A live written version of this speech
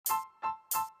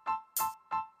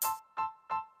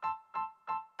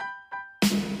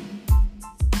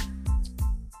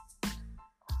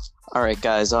All right,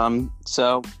 guys.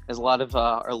 So as a lot of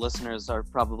our listeners are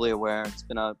probably aware, it's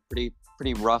been a pretty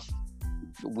rough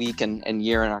week and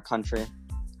year in our country.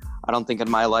 I don't think in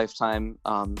my lifetime,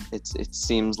 it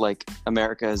seems like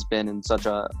America has been in such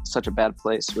a bad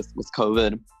place with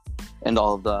COVID and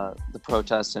all of the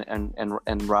protests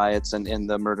and riots and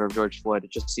the murder of George Floyd.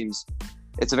 It just seems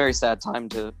it's a very sad time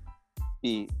to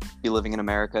be living in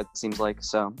America. It seems like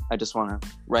so. I just want to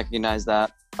recognize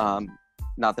that.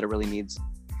 Not that it really needs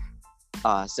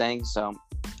saying. So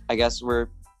I guess we're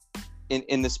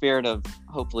in the spirit of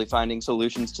hopefully finding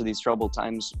solutions to these troubled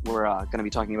times. We're going to be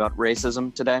talking about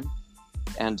racism today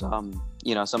and,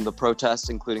 some of the protests,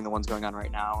 including the ones going on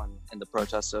right now and the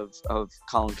protests of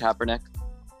Colin Kaepernick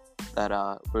that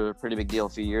were a pretty big deal a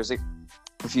few years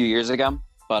ago.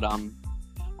 But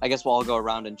I guess we'll all go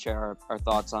around and share our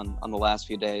thoughts on the last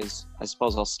few days. I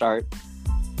suppose I'll start.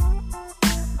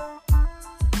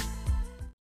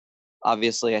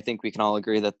 Obviously, I think we can all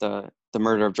agree that the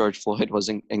murder of George Floyd was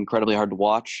incredibly hard to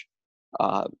watch,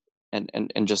 and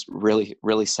just really,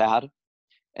 really sad.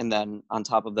 And then on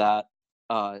top of that,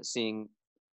 seeing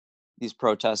these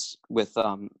protests with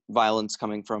violence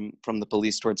coming from the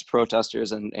police towards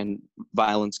protesters and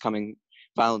violence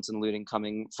and looting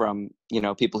coming from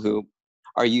people who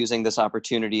are using this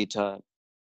opportunity to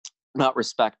not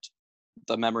respect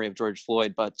the memory of George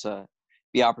Floyd, but to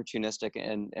be opportunistic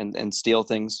and steal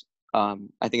things. I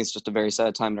think it's just a very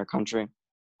sad time in our country.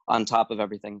 On top of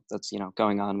everything that's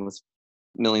going on with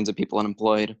millions of people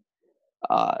unemployed,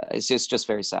 it's just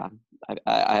very sad.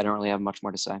 I don't really have much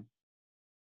more to say.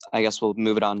 I guess we'll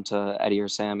move it on to Eddie or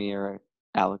Sammy or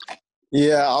Alex.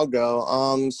 Yeah, I'll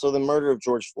go. So the murder of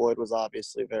George Floyd was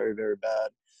obviously very, very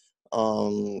bad.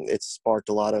 It sparked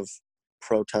a lot of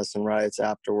protests and riots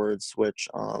afterwards, which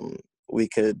we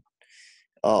could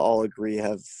all agree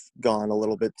have gone a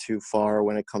little bit too far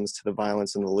when it comes to the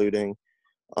violence and the looting.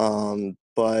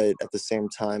 But at the same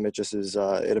time, it just is.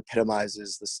 It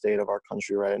epitomizes the state of our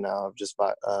country right now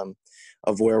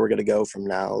of where we're going to go from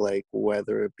now. Like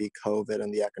whether it be COVID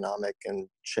and the economic and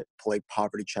like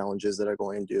poverty challenges that are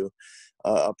going to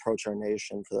approach our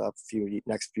nation for the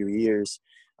next few years.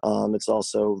 It's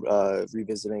also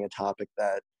revisiting a topic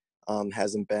that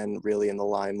hasn't been really in the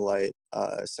limelight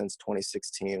since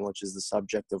 2016, which is the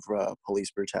subject of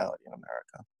police brutality in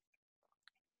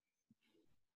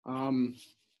America.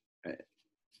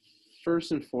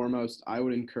 First and foremost, I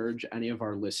would encourage any of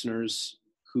our listeners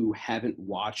who haven't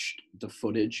watched the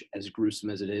footage, as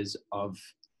gruesome as it is, of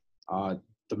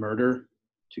the murder,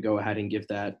 to go ahead and give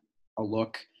that a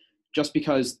look. Just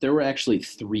because there were actually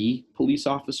 3 police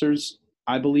officers,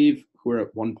 I believe, who were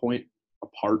at one point a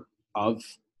part of,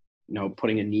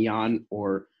 putting a knee on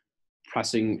or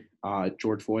pressing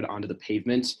George Floyd onto the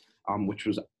pavement,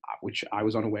 which I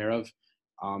was unaware of.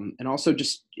 And also,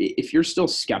 just if you're still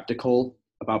skeptical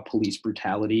about police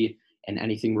brutality and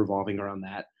anything revolving around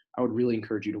that, I would really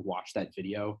encourage you to watch that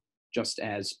video just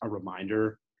as a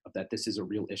reminder of that this is a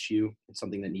real issue and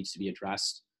something that needs to be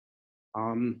addressed.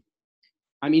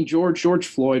 George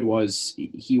Floyd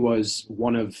was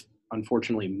one of,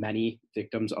 unfortunately, many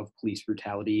victims of police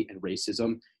brutality and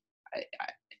racism.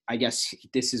 I guess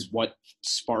this is what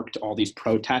sparked all these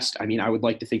protests. I would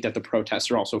like to think that the protests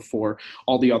are also for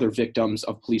all the other victims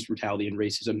of police brutality and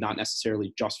racism, not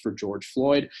necessarily just for George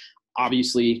Floyd.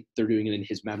 Obviously, they're doing it in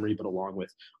his memory, but along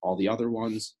with all the other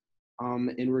ones.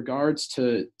 In regards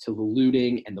to the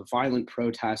looting and the violent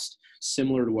protest,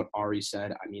 similar to what Ari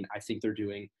said, I think they're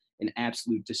doing an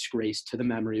absolute disgrace to the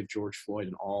memory of George Floyd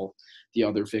and all the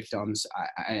other victims.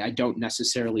 I don't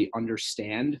necessarily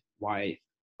understand why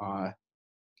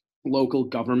local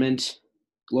governments,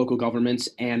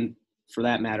 and for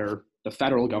that matter, the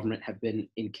federal government have been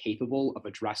incapable of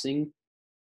addressing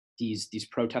these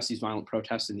protests, these violent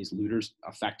protests, and these looters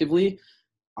effectively.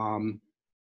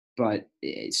 But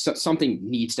something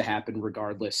needs to happen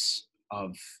regardless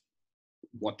of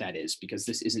what that is, because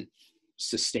this isn't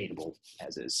sustainable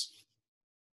as is.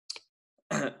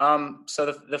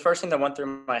 So the first thing that went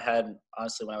through my head,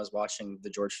 honestly, when I was watching the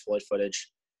George Floyd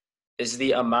footage, is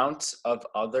the amount of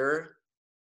other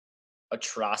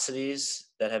atrocities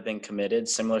that have been committed,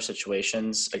 similar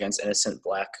situations against innocent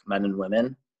Black men and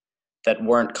women that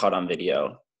weren't caught on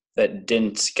video, that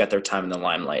didn't get their time in the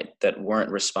limelight, that weren't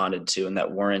responded to, and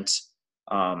that weren't,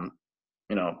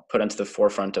 put into the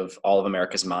forefront of all of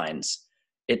America's minds.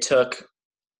 It took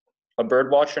a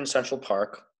birdwatcher in Central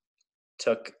Park,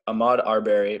 took Ahmaud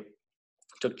Arbery,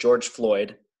 took George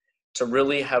Floyd to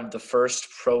really have the first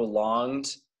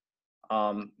prolonged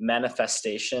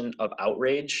manifestation of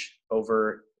outrage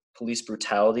over police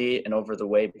brutality and over the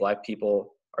way Black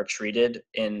people are treated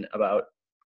in about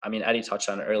I mean, Eddie touched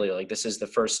on it earlier. Like, this is the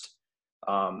first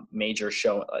major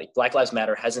show. Like, Black Lives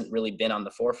Matter hasn't really been on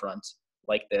the forefront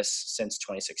like this since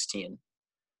 2016.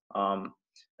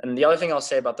 And the other thing I'll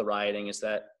say about the rioting is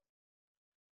that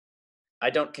I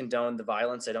don't condone the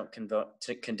violence. I don't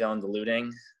condone the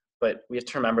looting, but we have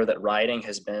to remember that rioting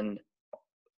has been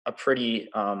a pretty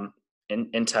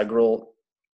integral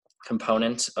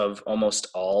component of almost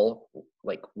all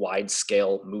like wide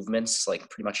scale movements, like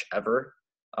pretty much ever,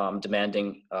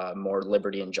 demanding more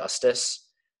liberty and justice.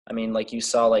 I mean, like you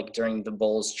saw, like during the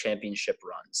Bulls championship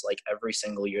runs, like every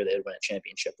single year they'd win a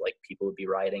championship, like people would be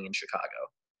rioting in Chicago.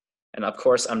 And of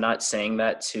course, I'm not saying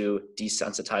that to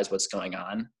desensitize what's going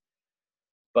on,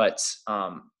 but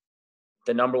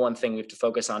the number one thing we have to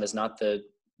focus on is not the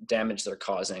damage they're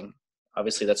causing.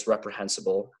 Obviously, that's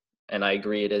reprehensible, and I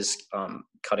agree it is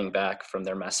cutting back from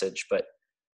their message. But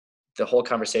the whole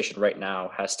conversation right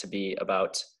now has to be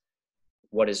about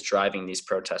what is driving these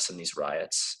protests and these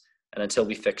riots. And until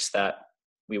we fix that,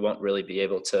 we won't really be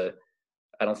able to.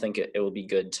 I don't think it will be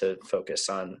good to focus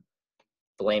on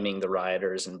blaming the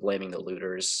rioters and blaming the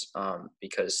looters,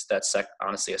 because that's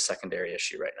honestly a secondary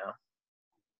issue right now.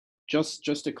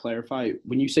 Just to clarify,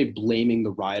 when you say blaming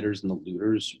the rioters and the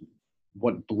looters,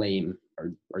 what blame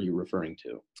are you referring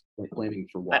to? Like, blaming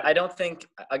for what? I don't think,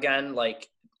 again, like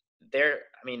they're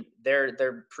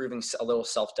proving a little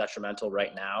self-detrimental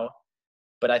right now,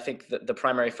 but I think the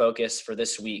primary focus for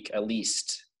this week, at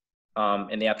least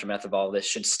in the aftermath of all of this,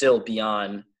 should still be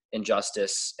on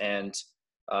injustice and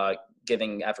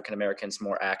giving African Americans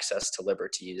more access to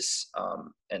liberties,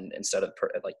 and instead of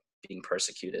being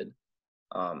persecuted.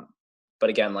 But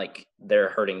again, like they're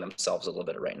hurting themselves a little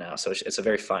bit right now, so it's a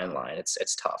very fine line.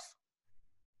 It's tough.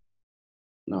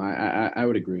 No, I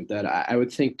would agree with that. I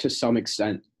would think to some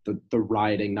extent the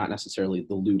rioting, not necessarily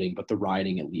the looting, but the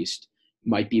rioting at least,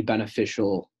 might be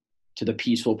beneficial to the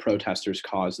peaceful protesters'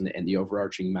 cause and the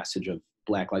overarching message of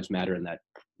Black Lives Matter and that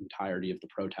entirety of the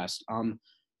protest.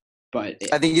 But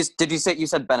I think you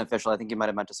said beneficial. I think you might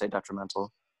have meant to say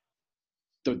detrimental.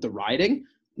 The rioting?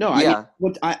 No, yeah.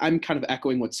 I'm kind of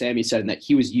echoing what Sammy said, in that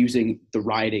he was using the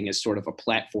rioting as sort of a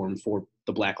platform for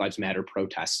the Black Lives Matter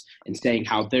protests and saying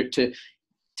how to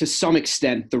some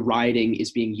extent, the rioting is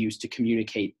being used to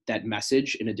communicate that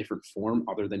message in a different form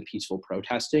other than peaceful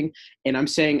protesting. And I'm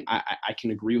saying I can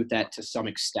agree with that to some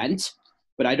extent,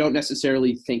 but I don't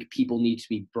necessarily think people need to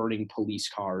be burning police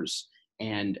cars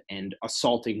and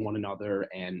assaulting one another.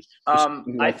 And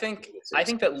I think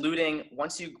that looting,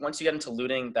 once you get into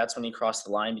looting, that's when you cross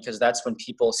the line, because that's when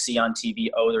people see on TV,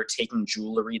 oh, they're taking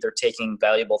jewelry, they're taking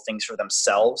valuable things for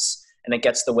themselves, and it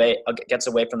gets away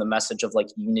from the message of like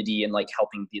unity and like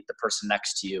helping the person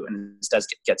next to you, and instead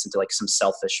gets into like some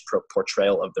selfish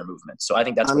portrayal of their movement. So I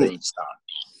think that's where they need to stop.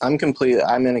 I'm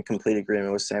in a complete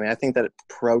agreement with Sammy. I think that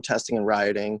protesting and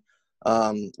rioting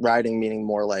meaning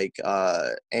more like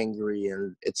angry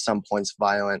and at some points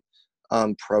violent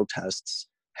protests,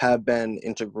 have been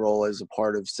integral as a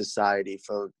part of society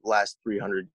for the last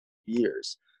 300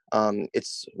 years.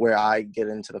 It's where I get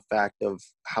into the fact of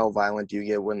how violent do you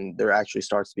get when there actually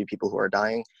starts to be people who are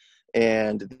dying,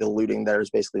 and the looting that is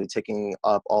basically taking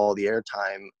up all the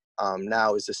airtime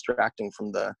now is distracting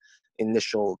from the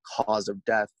initial cause of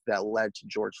death that led to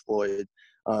George Floyd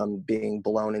being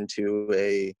blown into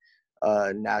a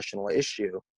national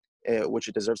issue, which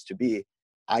it deserves to be.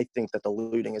 I think that the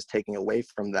looting is taking away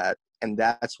from that, and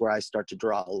that's where I start to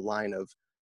draw a line of,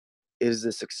 is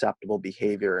this acceptable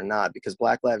behavior or not? Because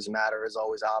Black Lives Matter has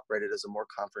always operated as a more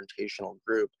confrontational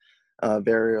group.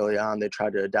 Very early on, they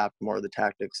tried to adapt more of the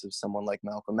tactics of someone like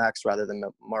Malcolm X rather than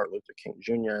Martin Luther King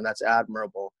Jr., and that's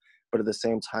admirable. But at the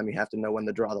same time, you have to know when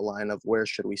to draw the line of where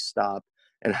should we stop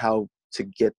and how to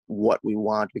get what we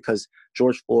want. Because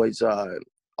George Floyd's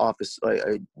office,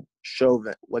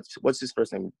 Chauvin, what's his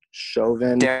first name?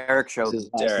 Chauvin? Derek Chauvin.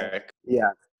 Derek.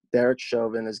 Yeah, Derek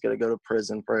Chauvin is going to go to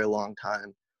prison for a long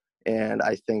time. And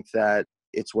I think that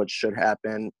it's what should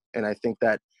happen. And I think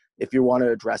that if you want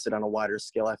to address it on a wider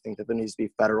scale, I think that there needs to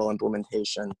be federal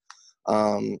implementation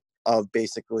of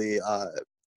basically,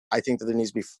 I think that there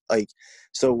needs to be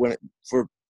for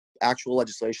actual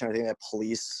legislation, I think that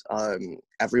police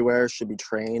everywhere should be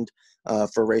trained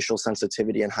for racial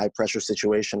sensitivity and high pressure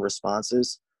situation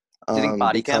responses. Do you think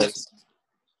body cams?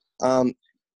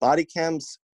 Body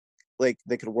cams, like,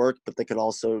 they could work, but they could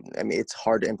also, I mean, it's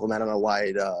hard to implement on a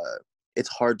wide, it's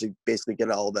hard to basically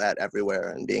get all that everywhere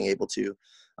and being able to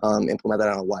implement that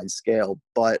on a wide scale.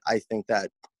 But I think that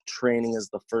training is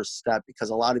the first step, because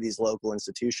a lot of these local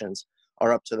institutions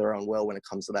are up to their own will when it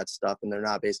comes to that stuff, and they're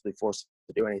not basically forced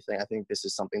to do anything. I think this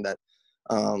is something that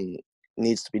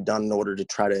needs to be done in order to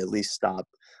try to at least stop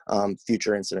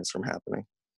future incidents from happening.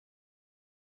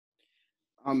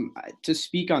 To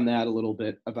speak on that a little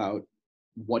bit about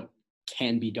what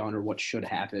can be done or what should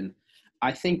happen,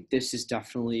 I think this is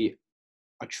definitely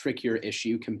a trickier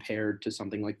issue compared to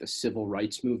something like the civil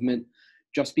rights movement,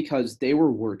 just because they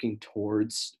were working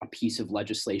towards a piece of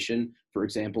legislation, for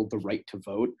example, the right to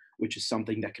vote, which is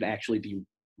something that could actually be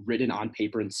written on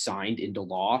paper and signed into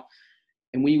law.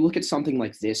 And when you look at something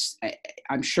like this,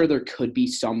 I'm sure there could be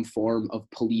some form of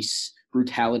police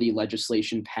brutality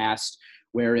legislation passed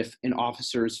where if an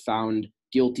officer is found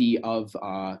guilty of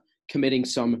committing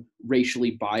some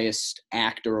racially biased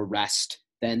act or arrest,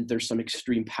 then there's some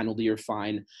extreme penalty or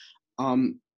fine.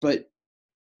 But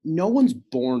no one's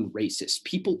born racist.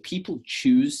 People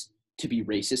choose to be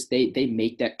racist. They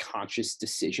make that conscious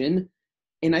decision.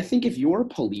 And I think if you're a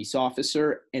police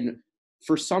officer and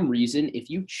for some reason, if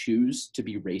you choose to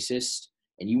be racist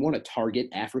and you want to target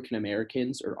African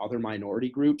Americans or other minority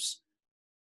groups,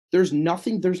 there's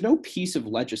no piece of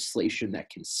legislation that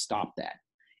can stop that.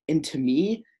 And to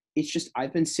me, it's just,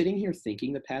 I've been sitting here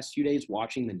thinking the past few days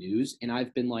watching the news, and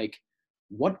I've been like,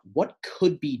 what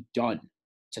could be done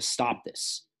to stop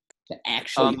this? To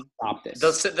actually stop this?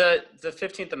 The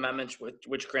 15th Amendment,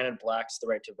 which granted blacks the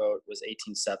right to vote, was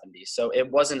 1870. So it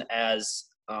wasn't as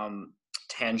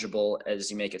tangible as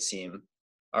you make it seem.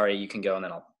 Ari, you can go and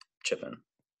then I'll chip in.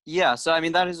 Yeah, so I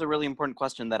mean that is a really important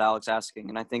question that Alex asking,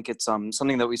 and I think it's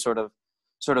something that we sort of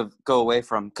go away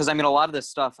from, because I mean a lot of this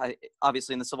stuff,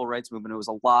 obviously in the civil rights movement, it was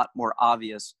a lot more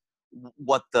obvious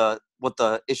what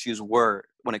the issues were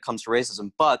when it comes to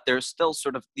racism, but there's still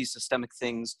sort of these systemic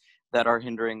things that are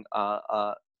hindering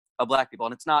black people,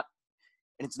 and it's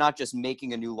not just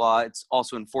making a new law; it's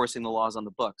also enforcing the laws on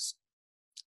the books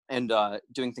and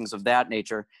doing things of that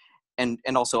nature. And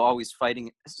also always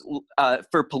fighting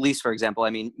for police, for example. I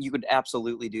mean, you could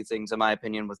absolutely do things, in my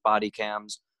opinion, with body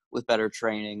cams, with better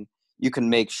training. You can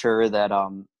make sure that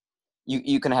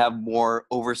you can have more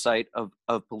oversight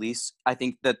of police. I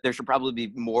think that there should probably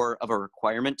be more of a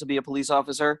requirement to be a police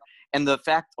officer. And the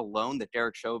fact alone that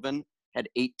Derek Chauvin had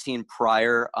 18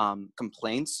 prior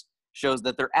complaints shows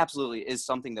that there absolutely is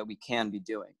something that we can be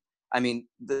doing. I mean,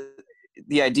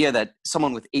 the idea that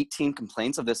someone with 18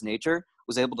 complaints of this nature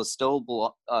was able to still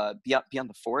be on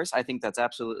the force, I think that's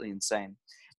absolutely insane.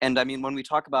 And I mean, when we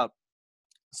talk about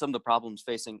some of the problems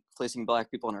facing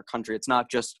black people in our country, it's not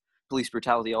just police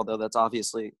brutality, although that's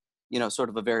obviously, sort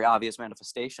of a very obvious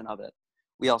manifestation of it.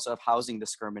 We also have housing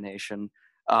discrimination,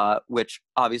 which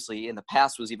obviously in the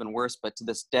past was even worse, but to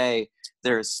this day,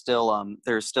 there's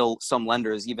still some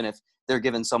lenders, even if they're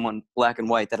given someone black and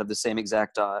white that have the same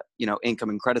exact, income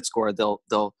and credit score,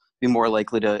 they'll be more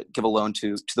likely to give a loan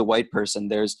to the white person.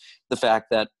 There's the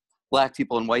fact that black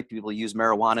people and white people use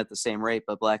marijuana at the same rate,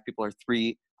 but black people are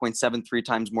 3.73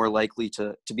 times more likely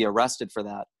to be arrested for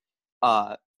that.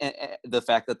 The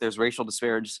fact that there's racial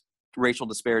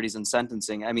disparities in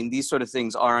sentencing. I mean, these sort of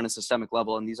things are on a systemic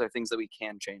level, and these are things that we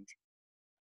can change.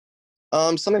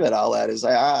 Something that I'll add is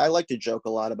I like to joke a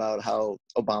lot about how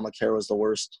Obamacare was the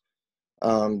worst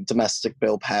domestic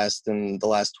bill passed in the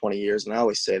last 20 years. And I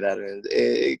always say that, and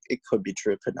it could be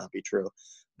true, it could not be true.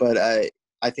 But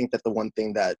I think that the one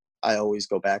thing that I always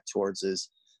go back towards is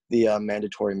the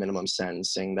mandatory minimum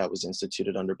sentencing that was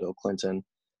instituted under Bill Clinton.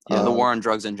 Yeah, the war on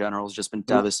drugs in general has just been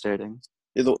devastating.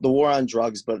 The war on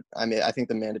drugs, but I mean, I think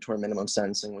the mandatory minimum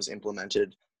sentencing was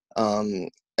implemented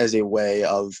as a way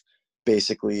of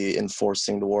basically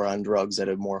enforcing the war on drugs at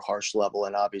a more harsh level.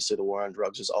 And obviously the war on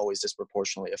drugs is always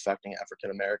disproportionately affecting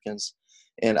African Americans.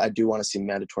 And I do want to see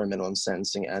mandatory minimum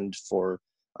sentencing end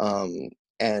and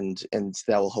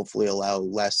that will hopefully allow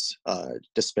less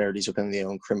disparities within the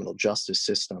own criminal justice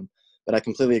system. But I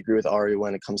completely agree with Ari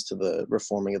when it comes to the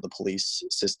reforming of the police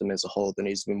system as a whole. There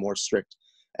needs to be more strict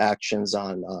actions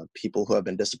on people who have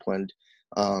been disciplined,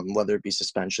 whether it be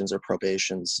suspensions or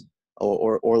probations,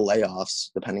 or layoffs,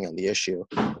 depending on the issue.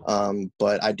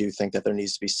 But I do think that there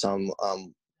needs to be some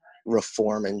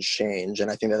reform and change.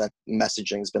 And I think that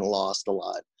messaging has been lost a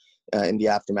lot in the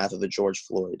aftermath of the George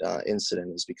Floyd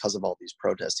incident is because of all these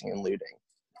protesting and looting.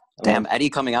 Damn, Eddie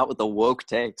coming out with the woke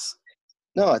takes.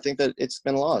 No, I think that it's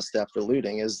been lost after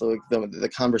looting is the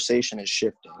conversation is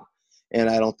shifting. And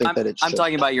I don't think I'm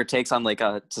talking about your takes on like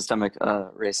systemic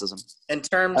racism. In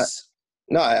terms...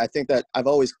 No, I think that I've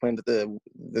always claimed that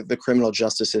the criminal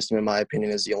justice system, in my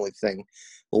opinion, is the only thing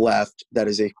left that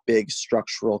is a big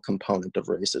structural component of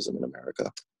racism in America.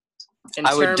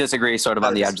 I would disagree sort of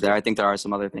on the edge there. I think there are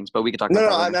some other things, but we could talk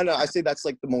about that. No. I say that's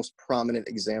like the most prominent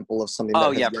example of something.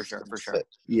 Oh, yeah, for sure.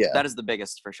 Yeah. That is the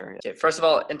biggest for sure. Yeah. Okay, first of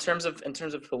all, in terms of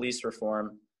police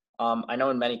reform, I know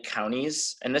in many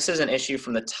counties, and this is an issue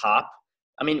from the top.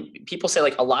 I mean, people say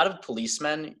like a lot of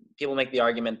policemen, people make the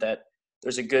argument that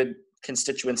there's a good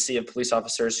constituency of police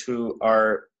officers who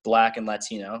are Black and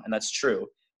Latino, and that's true.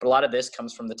 But a lot of this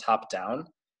comes from the top down.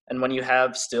 And when you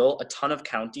have still a ton of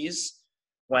counties,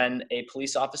 when a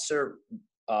police officer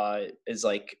is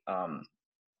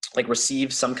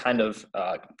receives some kind of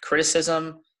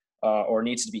criticism or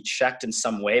needs to be checked in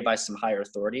some way by some higher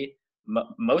authority,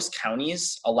 most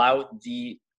counties allow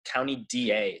the county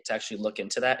DA to actually look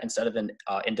into that instead of an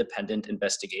independent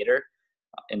investigator.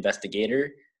 And that's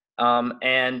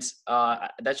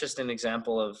just an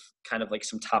example of kind of like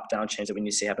some top-down change that we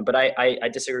need to see happen. But I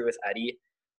disagree with Eddie.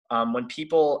 When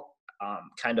people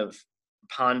kind of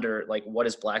ponder like what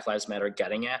is Black Lives Matter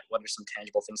getting at, what are some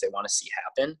tangible things they want to see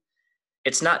happen,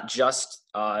 it's not just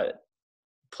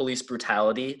police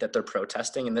brutality that they're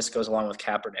protesting, and this goes along with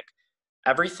Kaepernick.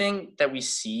 Everything that we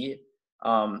see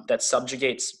that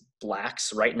subjugates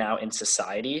Blacks right now in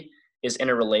society is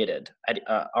interrelated.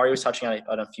 Ari was touching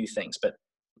on a few things, but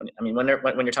I mean, when you're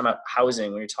talking about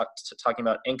housing, when you're talking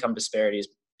about income disparities,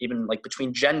 even like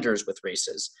between genders with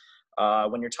races,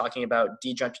 when you're talking about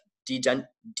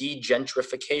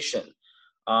degentrification,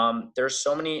 there's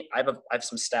so many. I have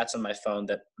some stats on my phone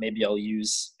that maybe I'll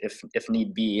use if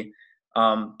need be,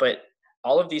 but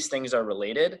all of these things are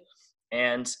related.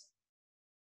 And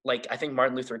like I think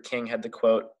Martin Luther King had the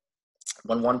quote,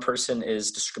 "When one person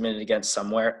is discriminated against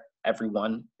somewhere,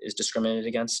 everyone is discriminated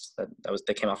against."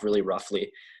 That came off really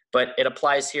roughly, but it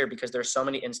applies here because there's so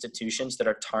many institutions that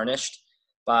are tarnished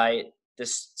by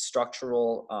this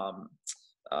structural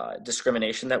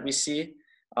discrimination that we see,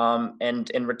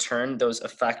 and in return, those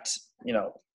affect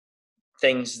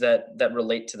things that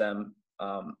relate to them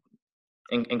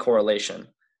in correlation.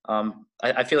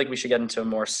 I feel like we should get into a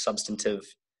more substantive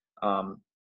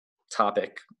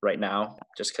topic right now,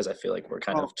 just because I feel like we're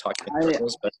kind of talking in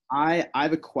circles. But I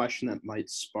have a question that might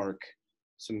spark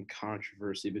some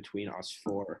controversy between us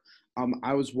four.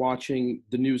 I was watching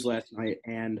the news last night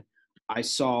and I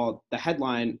saw the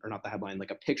headline, or not the headline,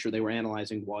 like a picture they were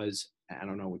analyzing was, I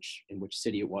don't know in which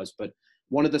city it was, but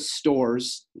one of the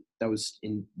stores that was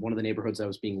in one of the neighborhoods that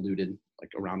was being looted,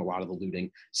 like around a lot of the looting,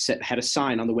 had a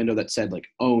sign on the window that said like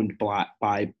owned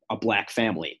by a Black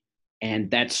family,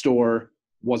 and that store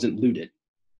wasn't looted.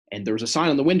 And there was a sign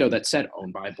on the window that said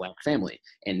owned by a Black family.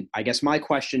 And I guess my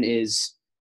question is,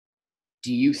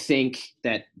 do you think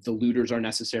that the looters are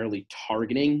necessarily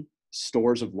targeting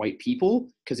stores of white people?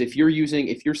 Because if you're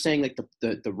saying like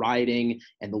the rioting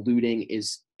and the looting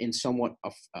is in somewhat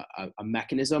a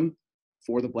mechanism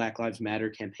for the Black Lives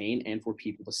Matter campaign and for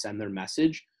people to send their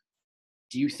message,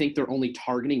 do you think they're only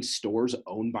targeting stores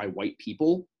owned by white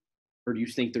people, or do you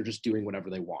think they're just doing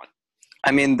whatever they want?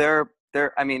 I mean,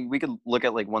 we could look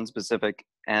at like one specific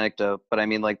anecdote, but I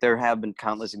mean, like there have been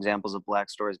countless examples of Black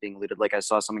stores being looted. Like I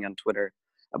saw something on Twitter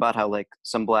about how like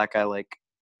some Black guy like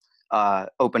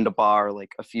opened a bar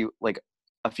like a few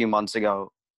months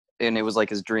ago, and it was like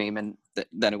his dream, and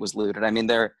then it was looted. I mean,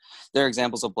 there are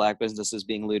examples of Black businesses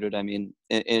being looted. I mean,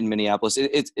 in Minneapolis,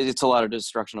 it's a lot of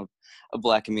destruction of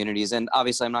Black communities, and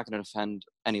obviously, I'm not going to defend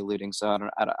any looting, so I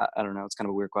don't know. It's kind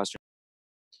of a weird question.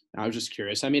 I was just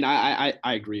curious. I mean, I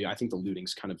agree. I think the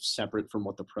looting's kind of separate from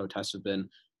what the protests have been.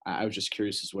 I was just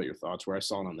curious as to what your thoughts were. I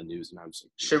saw it on the news, and I was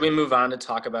like, should we move on to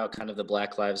talk about kind of the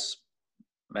Black Lives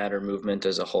Matter movement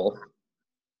as a whole?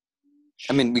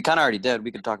 I mean, we kind of already did.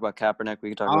 We could talk about Kaepernick. We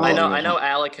could talk about. I know.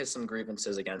 Alec has some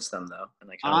grievances against them, though, and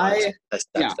I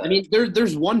mean,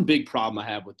 there's one big problem I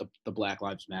have with the Black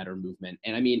Lives Matter movement,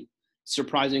 and I mean,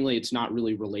 surprisingly, it's not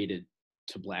really related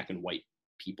to Black and white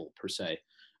people per se.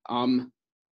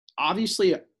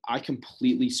 Obviously, I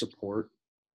completely support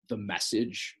the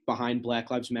message behind Black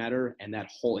Lives Matter and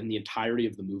the entirety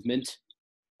of the movement,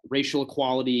 racial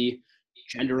equality,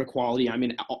 gender equality. I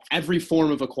mean, every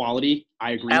form of equality,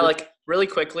 I agree. Alec, really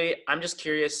quickly, I'm just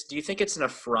curious, do you think it's an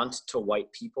affront to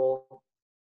white people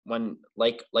when,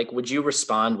 like, would you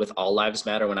respond with all lives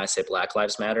matter when I say Black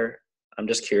Lives Matter? I'm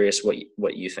just curious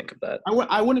what you think of that.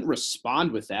 I wouldn't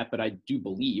respond with that, but I do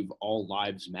believe all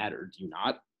lives matter. Do you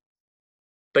not?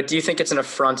 But do you think it's an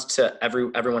affront to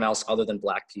everyone else other than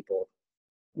Black people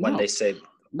when they say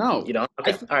no? You don't?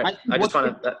 Okay, all right. I just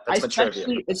want to. That's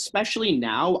maturity. Especially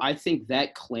now, I think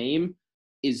that claim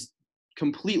is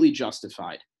completely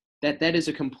justified. That is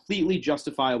a completely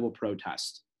justifiable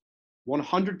protest.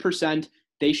 100%,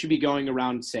 they should be going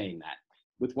around saying that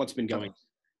with what's been going.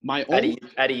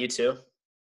 Eddie, you too.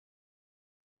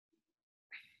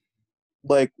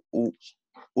 Like,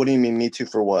 what do you mean, me too?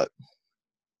 For what?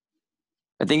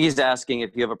 I think he's asking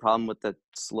if you have a problem with the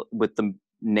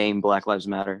name Black Lives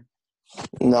Matter.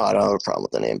 No, I don't have a problem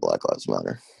with the name Black Lives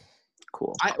Matter.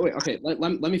 Cool. Okay, let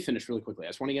me finish really quickly. I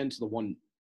just want to get into the one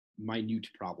minute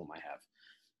problem I have.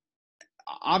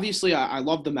 Obviously, I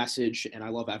love the message and I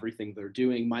love everything they're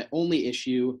doing. My only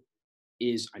issue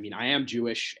is, I mean, I am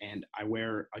Jewish and I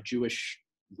wear a Jewish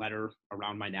letter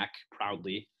around my neck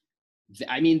proudly.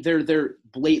 I mean, they're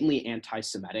blatantly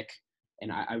anti-Semitic,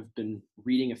 and I've been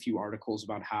reading a few articles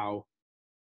about how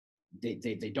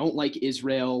they don't like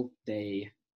Israel.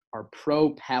 They are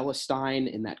pro-Palestine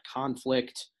in that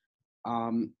conflict.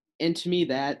 And to me,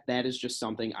 that is just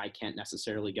something I can't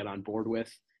necessarily get on board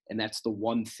with, and that's the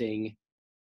one thing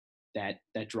that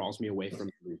draws me away from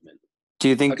the movement. Do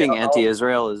you think being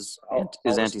anti-Israel is I'll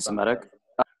anti-Semitic?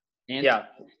 Yeah,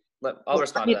 I'll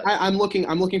respond to that. I'm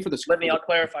looking for this. I'll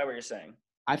clarify what you're saying.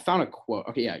 I found a quote.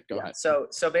 Okay, yeah, go ahead. So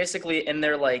basically, in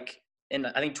their I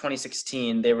think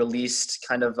 2016, they released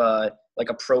kind of like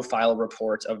a profile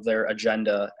report of their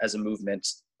agenda as a movement,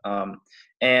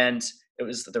 and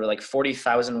there were like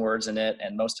 40,000 words in it,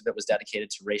 and most of it was dedicated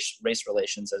to race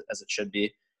relations, as it should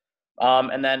be.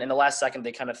 And then in the last second,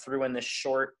 they kind of threw in this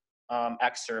short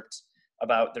excerpt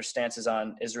about their stances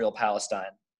on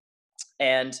Israel-Palestine.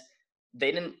 And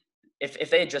they didn't,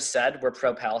 if they had just said we're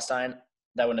pro-Palestine,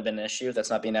 that wouldn't have been an issue. That's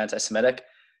not being anti-Semitic.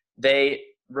 They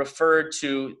referred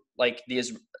to like the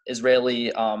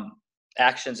Israeli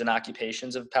actions and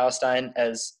occupations of Palestine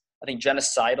as, I think,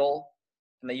 genocidal.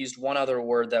 And they used one other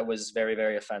word that was very,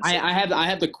 very offensive. I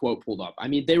have the quote pulled up. I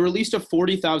mean, they released a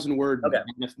 40,000 word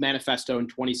manifesto in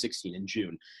 2016 in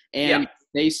June. And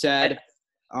they said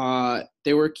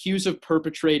they were accused of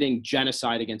perpetrating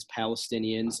genocide against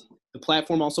Palestinians. The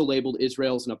platform also labeled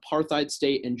Israel as an apartheid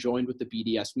state and joined with the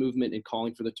BDS movement in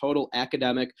calling for the total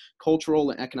academic, cultural,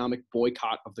 and economic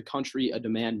boycott of the country, a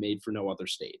demand made for no other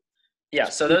state. Yeah,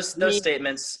 so those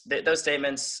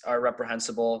statements are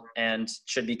reprehensible and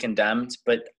should be condemned.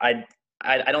 But I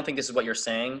don't think this is what you're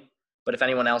saying. But if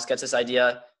anyone else gets this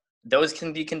idea, those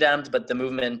can be condemned. But the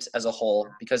movement as a whole,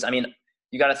 because I mean,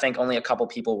 you got to think only a couple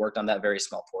people worked on that very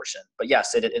small portion. But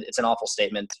yes, it's an awful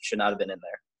statement. Should not have been in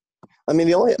there. I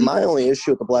mean, my only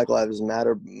issue with the Black Lives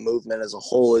Matter movement as a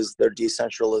whole is their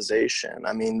decentralization.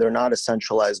 I mean, they're not a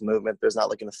centralized movement. There's not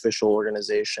like an official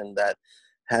organization that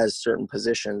has certain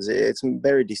positions. It's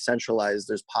very decentralized.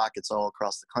 There's pockets all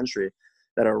across the country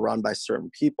that are run by certain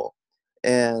people.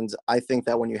 And I think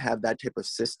that when you have that type of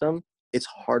system, it's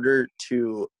harder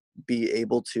to be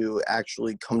able to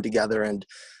actually come together and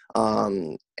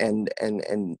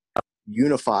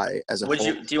unify as a whole.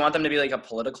 Do you want them to be like a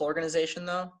political organization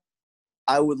though?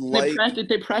 I would like.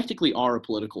 They practically are a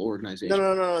political organization.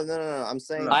 No. I'm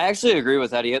saying. I actually agree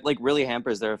with that. It like really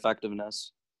hampers their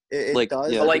effectiveness. It like,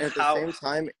 does. Yeah. Like at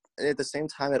the same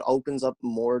time, it opens up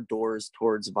more doors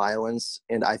towards violence,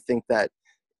 and I think that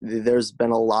there's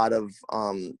been a lot of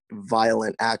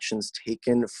violent actions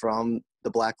taken from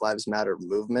the Black Lives Matter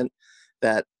movement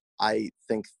that I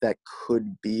think that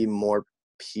could be more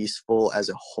peaceful as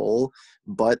a whole.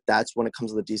 But that's when it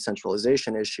comes to the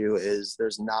decentralization issue, is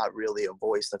there's not really a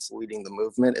voice that's leading the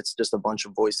movement. It's just a bunch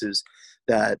of voices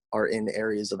that are in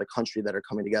areas of the country that are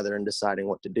coming together and deciding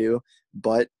what to do.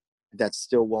 But that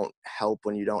still won't help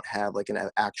when you don't have like an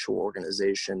actual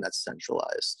organization that's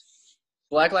centralized.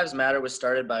 Black Lives Matter was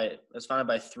founded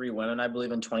by 3 women, I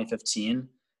believe, in 2015,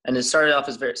 and it started off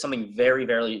as something very,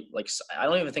 very like, I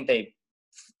don't even think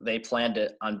they planned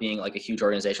it on being like a huge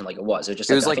organization like it was. It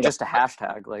was like just a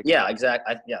hashtag. Like, yeah,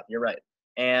 exactly. Yeah, you're right.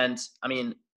 And I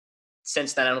mean,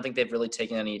 since then, I don't think they've really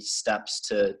taken any steps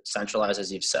to centralize,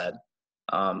 as you've said.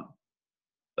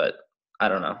 But I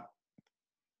don't know.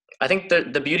 I think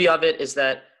the beauty of it is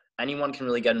that anyone can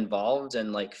really get involved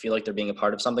and like feel like they're being a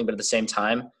part of something. But at the same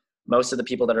time, most of the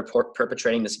people that are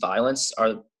perpetrating this violence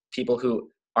are people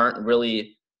who aren't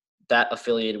really that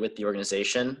affiliated with the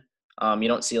organization. You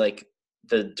don't see like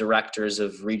the directors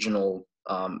of regional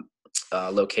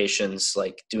locations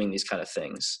like doing these kind of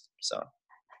things. So.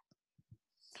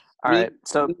 All right.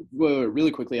 So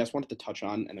really quickly, I just wanted to touch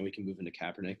on, and then we can move into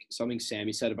Kaepernick, something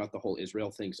Sammy said about the whole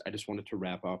Israel thing. I just wanted to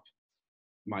wrap up.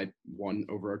 My one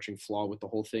overarching flaw with the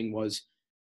whole thing was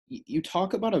you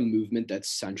talk about a movement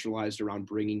that's centralized around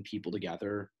bringing people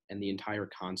together and the entire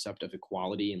concept of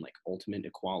equality and like ultimate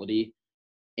equality,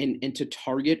 and to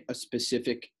target a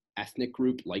specific ethnic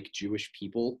group like Jewish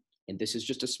people. And this is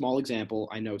just a small example,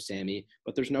 I know, Sammy,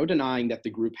 but there's no denying that the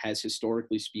group has,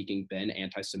 historically speaking, been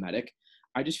anti-Semitic.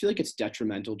 I just feel like it's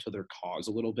detrimental to their cause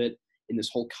a little bit in this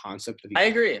whole concept of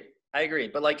equality. I agree.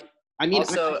 But like, I mean,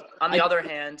 also on the other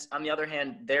hand,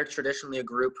 they're traditionally a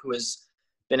group who has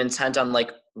been intent on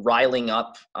like riling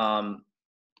up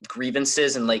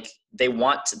grievances and like they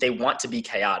want to be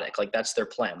chaotic. Like that's their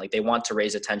plan. Like they want to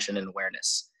raise attention and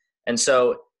awareness. And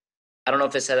so I don't know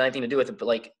if this had anything to do with it, but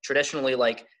like traditionally,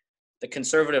 like the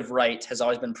conservative right has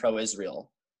always been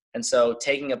pro-Israel. And so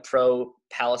taking a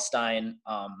pro-Palestine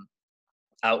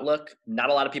outlook, not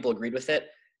a lot of people agreed with it.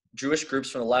 Jewish groups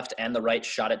from the left and the right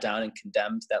shot it down and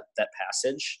condemned that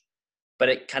passage. But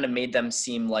it kind of made them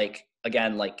seem like,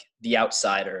 again, like the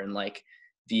outsider and like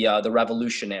the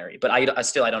revolutionary. But I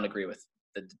don't agree with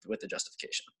the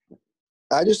justification.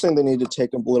 I just think they need to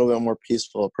take a little bit more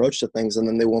peaceful approach to things, and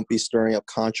then they won't be stirring up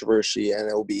controversy, and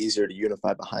it will be easier to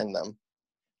unify behind them.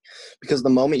 Because the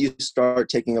moment you start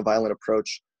taking a violent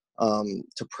approach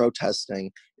to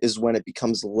protesting is when it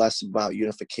becomes less about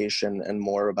unification and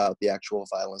more about the actual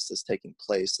violence that's taking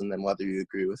place, and then whether you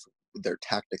agree with their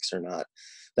tactics or not.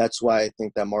 That's why I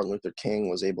think that Martin Luther King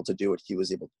was able to do what he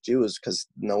was able to do, is because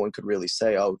no one could really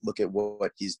say, oh, look at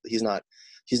what he's not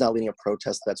leading a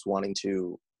protest that's wanting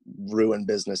to ruin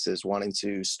businesses, wanting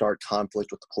to start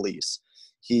conflict with the police.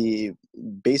 He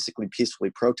basically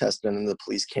peacefully protested, and then the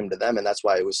police came to them, and that's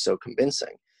why it was so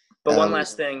convincing. But one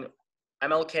last thing,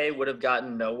 MLK would have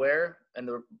gotten nowhere, and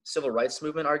the civil rights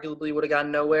movement arguably would have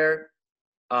gotten nowhere,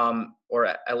 or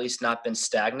at least not been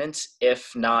stagnant,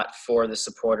 if not for the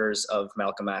supporters of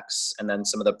Malcolm X and then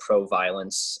some of the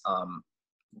pro-violence,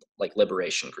 like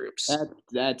liberation groups.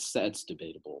 That's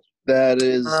debatable. That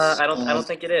is. I don't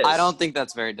think it is. I don't think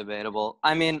that's very debatable.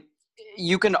 I mean,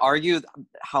 you can argue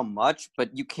how much,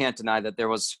 but you can't deny that there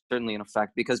was certainly an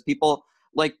effect, because people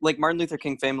like Martin Luther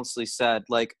King famously said,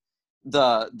 like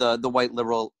the white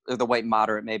liberal or the white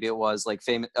moderate, maybe it was, like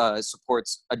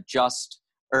supports a just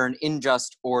or an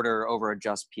unjust order over a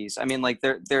just peace. I mean, like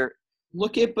they're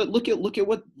look at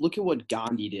what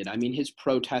Gandhi did. I mean, his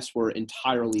protests were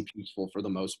entirely peaceful for the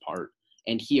most part,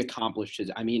 and he accomplished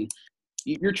his. I mean,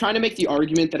 you're trying to make the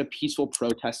argument that a peaceful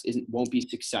protest won't be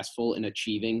successful in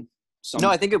achieving something.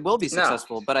 No, I think it will be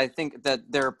successful, but I think that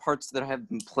there are parts that have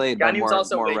been played by Gandhi was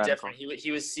also more way radical. different.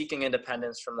 He was seeking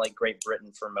independence from like Great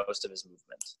Britain for most of his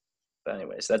movement. But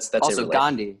anyways, that's also irrelevant.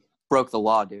 Gandhi broke the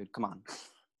law, dude. Come on.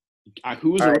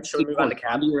 Who was should we move on to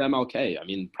Cap? Gandhi or MLK? I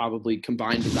mean, probably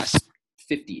combined the best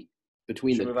 50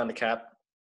 between Should we move on to Cap?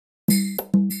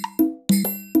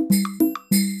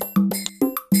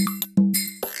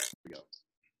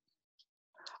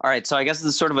 All right, so I guess this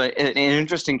is sort of an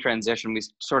interesting transition. We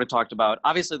sort of talked about,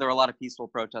 obviously there were a lot of peaceful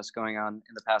protests going on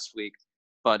in the past week,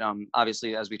 but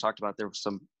obviously, as we talked about, there were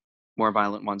some more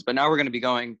violent ones. But now we're going to be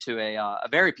going to a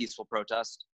very peaceful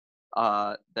protest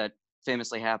that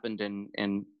famously happened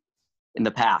in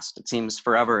the past. It seems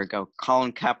forever ago.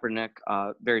 Colin Kaepernick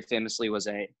very famously was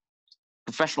a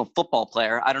professional football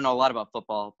player. I don't know a lot about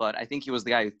football, but I think he was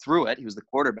the guy who threw it. He was the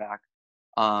quarterback.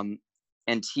 And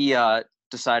he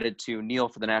decided to kneel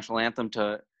for the national anthem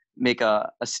to make a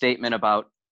statement about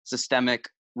systemic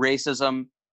racism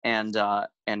and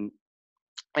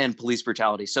police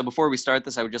brutality. So before we start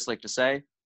this, I would just like to say,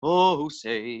 oh,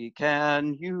 say,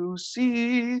 can you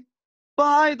see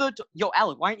by the... Yo,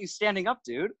 Alec, why aren't you standing up,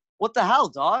 dude? What the hell,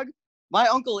 dog? My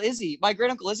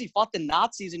great uncle Izzy fought the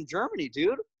Nazis in Germany,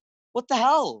 dude. What the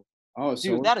hell? Oh,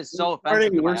 so dude, that is so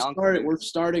offensive to my uncle. We're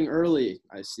starting early,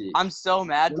 I see. I'm so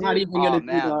mad, We're dude. not even going to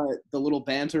man. do the little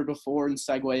banter before and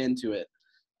segue into it.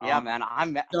 Yeah, man.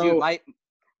 I'm mad. So,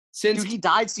 dude, dude, he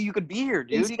died so you could be here,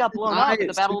 dude. He got blown up in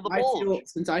the Battle of the Bulge.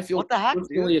 Since I feel what the heck,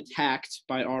 personally attacked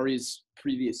by Ari's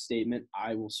previous statement,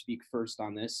 I will speak first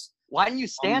on this. Why didn't you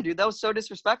stand, dude? That was so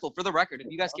disrespectful. For the record, if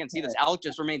you guys can't see this, Alec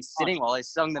just remained sitting while I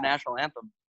sung the national anthem.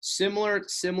 Similar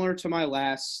to my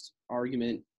last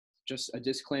argument, just a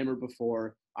disclaimer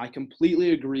before, I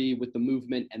completely agree with the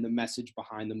movement and the message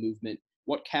behind the movement.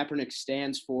 What Kaepernick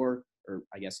stands for, or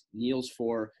I guess kneels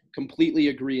for, completely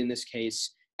agree in this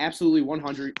case. Absolutely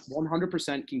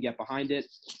 100% can get behind it.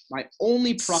 My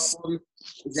only problem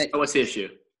is that... What's the issue?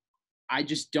 I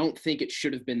just don't think it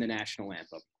should have been the national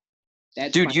anthem.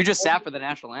 Dude, you just sat for the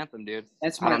national anthem, dude.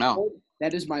 I don't know.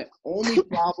 That is my only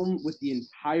problem with the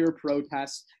entire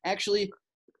protest. Actually,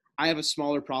 I have a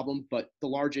smaller problem, but the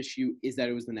large issue is that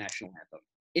it was the national anthem.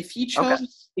 If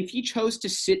he chose to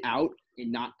sit out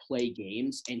and not play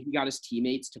games, and he got his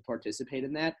teammates to participate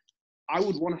in that, I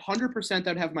would 100% that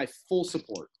would have my full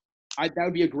support. That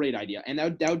would be a great idea, and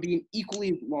that would be an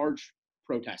equally large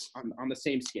protest on the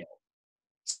same scale.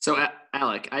 So,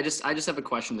 Alec, I just have a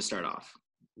question to start off.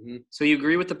 Mm-hmm. So you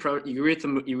agree with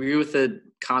the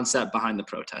concept behind the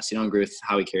protest. You don't agree with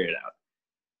how he carried it out.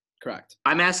 Correct.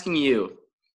 I'm asking you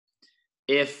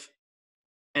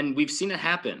and we've seen it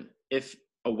happen, if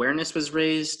awareness was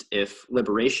raised, if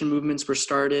liberation movements were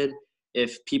started,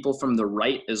 if people from the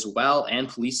right as well, and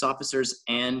police officers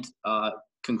and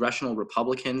congressional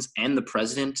Republicans and the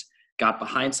president got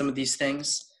behind some of these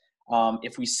things,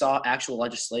 if we saw actual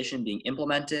legislation being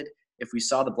implemented, if we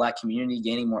saw the Black community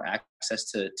gaining more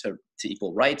access to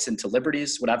equal rights and to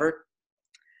liberties, whatever,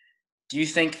 do you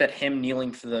think that him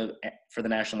kneeling for the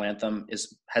national anthem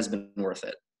has been worth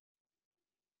it?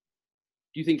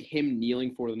 Do you think him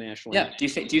kneeling for the national anthem? Do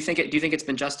you think it's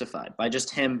been justified by just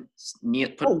him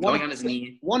going on his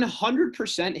knee?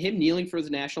 100%. Him kneeling for the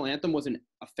national anthem was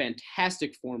a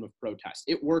fantastic form of protest.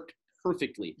 It worked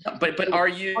perfectly. But are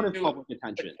you public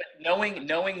attention?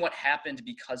 Knowing what happened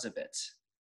because of it,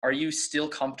 are you still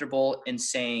comfortable in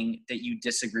saying that you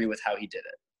disagree with how he did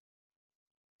it?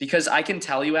 Because I can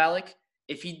tell you, Alec,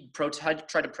 if he tried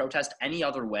to protest any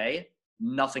other way,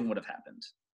 nothing would have happened.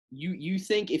 You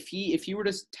think if he were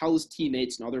to tell his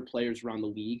teammates and other players around the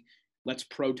league, let's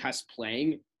protest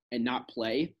playing and not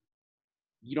play,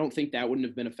 you don't think that wouldn't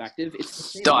have been effective? It's the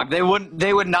same. Dog, they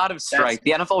would not have striked.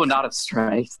 The NFL would not have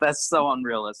striked. That's so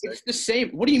unrealistic. It's the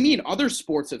same. What do you mean? Other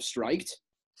sports have striked.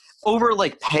 Over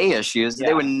like pay issues, Yeah.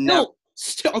 they would never. No,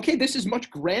 still, okay, this is much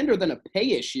grander than a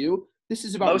pay issue. This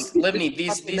is about Livni,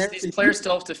 these players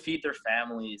still have to feed their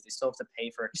families. They still have to pay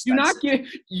for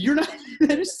expenses. You're not.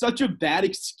 That is such a bad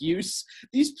excuse.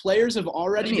 These players have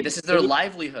already. Livni, this is their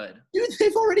livelihood. Dude,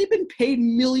 they've already been paid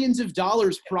millions of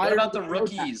dollars prior. What about to the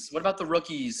rookies? What about the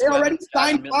rookies? They already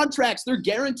signed contracts. They're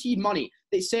guaranteed money.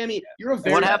 Sammy, you're a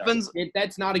very. What happens?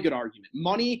 That's not a good argument.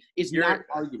 Money is not an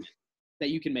argument that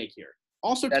you can make here.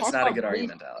 Also, that's not a good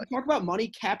argument, Alex. Talk about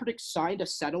money. Kaepernick signed a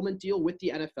settlement deal with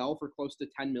the NFL for close to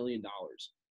 $10 million.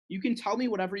 You can tell me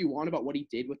whatever you want about what he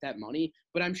did with that money,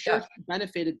 but I'm sure he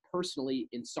benefited personally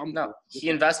in some. No, he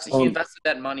invested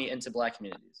that money into Black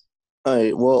communities. All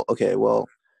right. Well, okay. Well,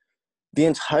 the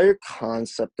entire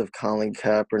concept of Colin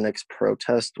Kaepernick's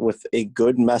protest, with a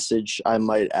good message, I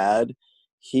might add,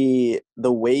 the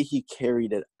way he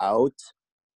carried it out,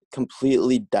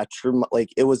 completely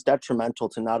it was detrimental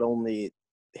to not only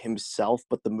himself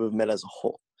but the movement as a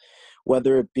whole,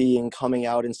 whether it be in coming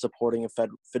out and supporting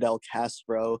Fidel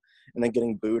Castro and then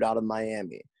getting booed out of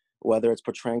Miami, whether it's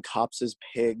portraying cops as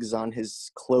pigs on his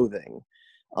clothing,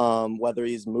 whether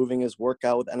he's moving his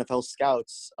workout with NFL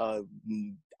scouts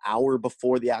hour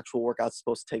before the actual workout's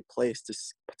supposed to take place to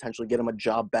potentially get him a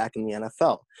job back in the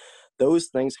NFL. Those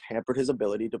things hampered his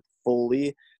ability to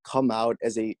fully come out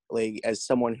as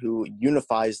someone who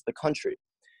unifies the country.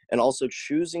 And also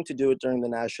choosing to do it during the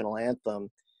national anthem,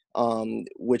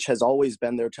 which has always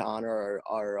been there to honor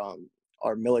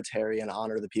our military and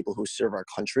honor the people who serve our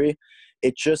country.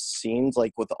 It just seemed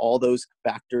like with all those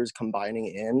factors combining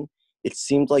in, it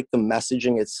seemed like the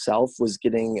messaging itself was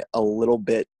getting a little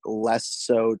bit less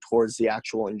so towards the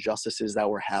actual injustices that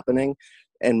were happening,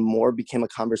 and more became a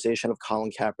conversation of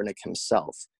Colin Kaepernick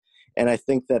himself. And I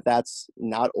think that that's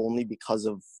not only because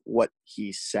of what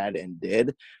he said and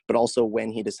did, but also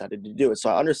when he decided to do it. So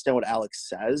I understand what Alex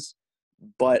says,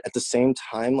 but at the same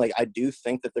time, I do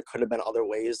think that there could have been other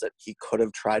ways that he could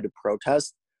have tried to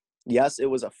protest. Yes, it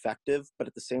was effective, but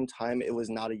at the same time, it was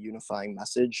not a unifying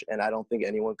message. And I don't think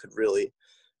anyone could really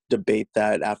debate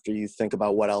that after you think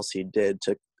about what else he did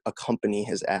to accompany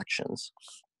his actions.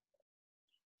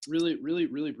 Really, really,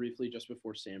 really briefly, just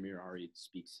before Sammy or Ari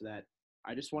speaks to that,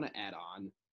 I just want to add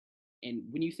on. And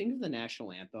when you think of the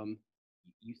national anthem,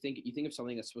 you think of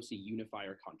something that's supposed to unify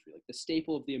our country, like the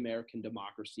staple of the American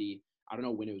democracy. I don't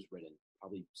know when it was written,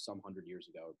 probably some 100 years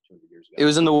ago, 200 years ago. It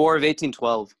was in the War of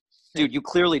 1812. Dude, you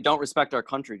clearly don't respect our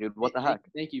country, dude. What the heck?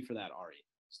 Thank you for that, Ari.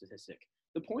 Statistic.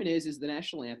 The point is the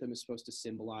national anthem is supposed to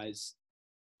symbolize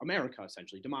America,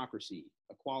 essentially, democracy,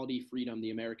 equality, freedom, the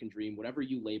American dream, whatever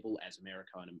you label as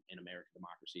America and American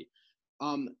democracy.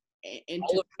 And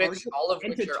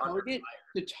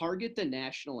to target the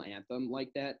national anthem like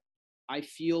that, I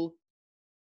feel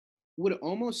would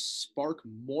almost spark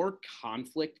more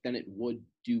conflict than it would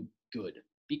do good,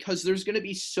 because there's going to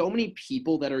be so many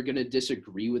people that are going to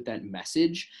disagree with that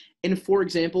message. And for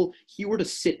example, he were to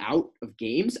sit out of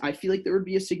games, I feel like there would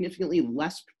be a significantly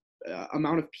less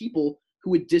amount of people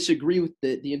who would disagree with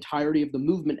the entirety of the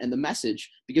movement and the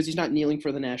message because he's not kneeling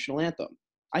for the national anthem.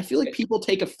 I feel like people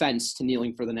take offense to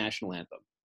kneeling for the national anthem.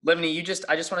 Livni,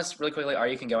 I just want to really quickly,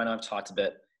 Ari, you can go. I know I've talked a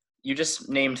bit. You just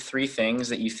named 3 things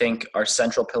that you think are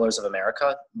central pillars of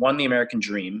America. 1, the American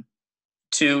dream.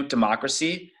 2,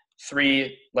 democracy.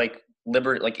 3,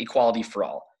 equality for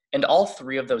all. And all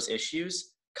 3 of those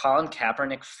issues, Colin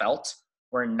Kaepernick felt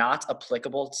were not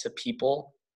applicable to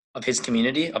people of his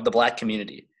community, of the Black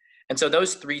community. And so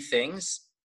those 3 things,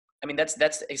 I mean,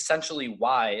 that's essentially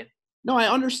why No, I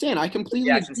understand. I completely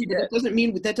The actions agree, he but did.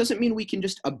 that doesn't mean we can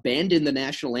just abandon the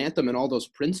national anthem and all those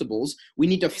principles. We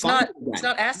need to He's find not. them He's again.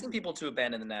 not asking people to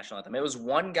abandon the national anthem. It was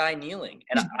one guy kneeling,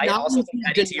 and He's I also denying, think,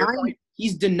 Eddie, to your point,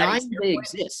 he's Eddie, to denying your they point,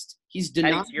 exist. He's Eddie,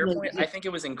 denying to your they point, I exist. think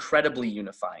it was incredibly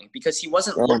unifying because he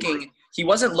wasn't Yeah. looking. He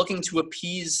wasn't looking to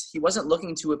appease. He wasn't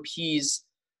looking to appease.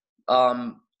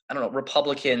 I don't know,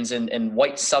 Republicans and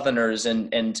white Southerners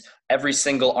and every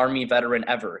single Army veteran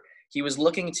ever. He was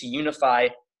looking to unify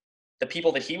the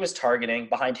people that he was targeting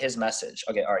behind his message.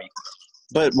 Okay, Ari.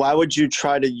 But why would you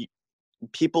try to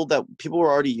people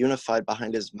were already unified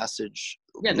behind his message?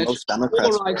 Yeah, that's Most Democrats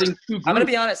were. polarizing two groups. I'm gonna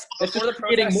be honest. That's Before just the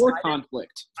creating protests, more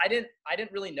conflict. I didn't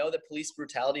really know that police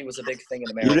brutality was a big thing in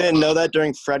You America. didn't know that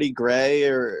during Freddie Gray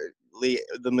or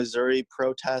the Missouri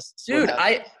protests? Dude,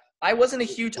 I wasn't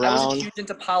huge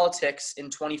into politics in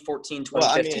 2014, 2015.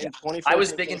 Well, I mean, in 2014, I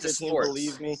was big into 2015, sports.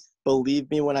 Believe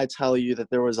me when I tell you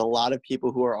that there was a lot of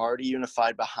people who are already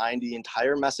unified behind the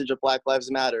entire message of Black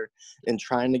Lives Matter in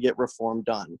trying to get reform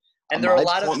done. And there are a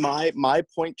lot of my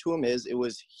point to him is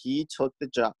he took the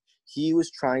job. He was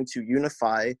trying to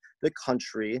unify the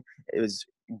country. It was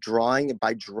drawing the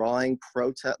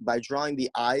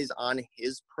eyes on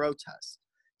his protest.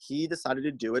 He decided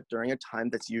to do it during a time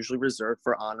that's usually reserved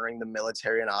for honoring the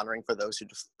military and honoring for those who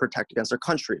protect against their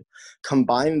country.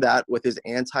 Combine that with his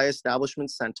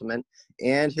anti-establishment sentiment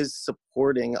and his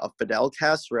supporting of Fidel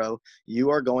Castro,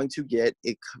 you are going to get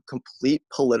a complete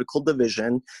political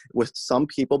division with some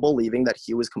people believing that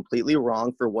he was completely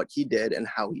wrong for what he did and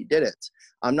how he did it.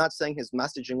 I'm not saying his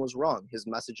messaging was wrong. His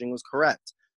messaging was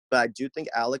correct. But I do think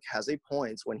Alec has a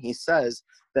point when he says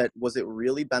that was it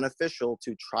really beneficial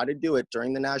to try to do it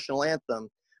during the national anthem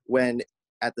when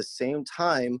at the same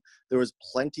time there was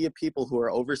plenty of people who are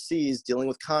overseas dealing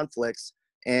with conflicts,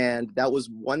 and that was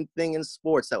one thing in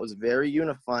sports that was very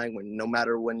unifying when no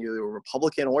matter when you were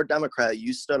Republican or Democrat,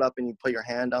 you stood up and you put your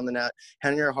hand on hand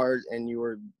on your heart and you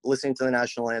were listening to the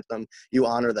national anthem, you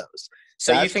honor those.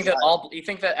 So you think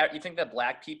that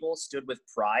black people stood with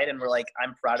pride and were like,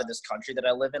 I'm proud of this country that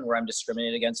I live in, where I'm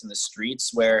discriminated against in the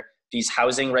streets, where these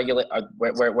housing where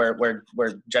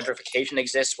gentrification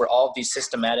exists, where all of these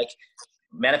systematic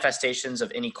manifestations of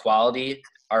inequality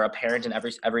are apparent in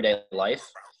everyday life?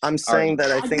 I'm saying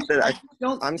that I think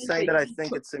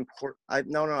it's important.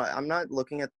 I'm not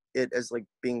looking at it as like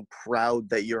being proud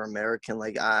that you're American.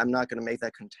 Like I'm not going to make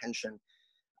that contention.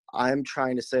 I'm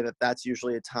trying to say that that's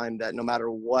usually a time that no matter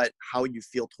how you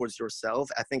feel towards yourself,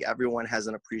 I think everyone has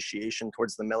an appreciation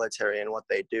towards the military and what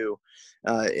they do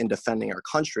in defending our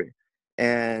country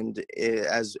and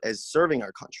as serving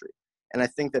our country. And I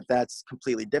think that that's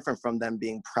completely different from them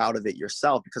being proud of it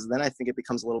yourself, because then I think it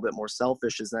becomes a little bit more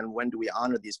selfish, as then when do we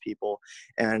honor these people?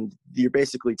 And you're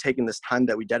basically taking this time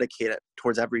that we dedicate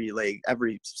towards every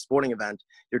sporting event,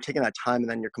 you're taking that time and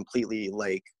then you're completely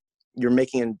you're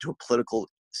making it into a political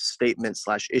statement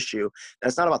 / issue.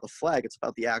 That's not about the flag, it's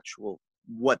about the actual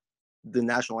what the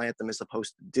national anthem is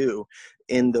supposed to do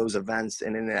in those events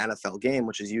and in an NFL game,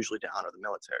 which is usually to honor the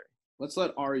military. Let's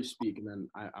let Ari speak, and then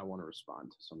I want to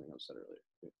respond to something I said earlier.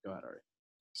 Go ahead, Ari.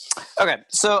 Okay,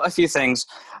 so a few things.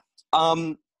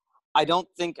 I don't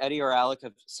think Eddie or Alec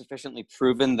have sufficiently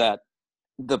proven that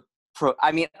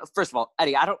first of all,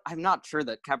 Eddie, I'm not sure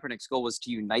that Kaepernick's goal was to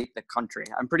unite the country.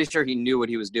 I'm pretty sure he knew what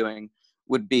he was doing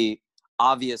would be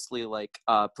obviously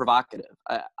provocative.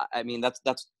 I mean, that's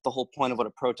the whole point of what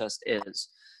a protest is.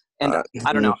 And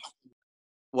I don't know.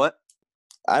 What?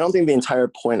 I don't think the entire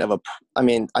point of I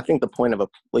think the point of I'm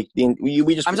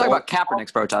talking about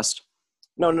Kaepernick's protest.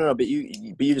 No, but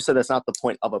you just said that's not the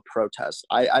point of a protest.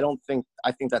 I think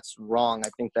that's wrong. I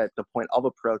think that the point of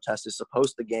a protest is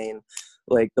supposed to gain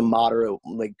the moderate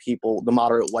people, the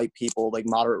moderate white people,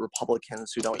 moderate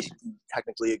Republicans who don't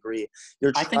technically agree.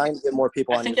 You're trying to get more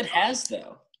people on. I think it has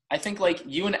though. I think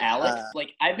you and Alec,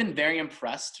 I've been very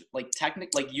impressed.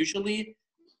 Usually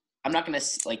I'm not gonna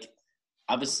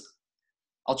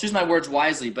I'll choose my words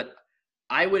wisely, but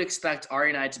I would expect Ari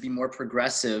and I to be more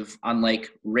progressive on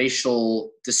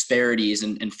racial disparities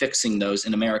and fixing those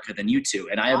in America than you two.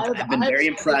 And I've been very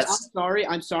impressed.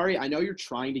 I'm sorry. I know you're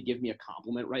trying to give me a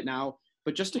compliment right now,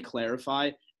 but just to clarify,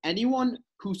 anyone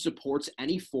who supports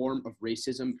any form of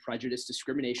racism, prejudice,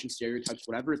 discrimination, stereotypes,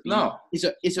 whatever it be, is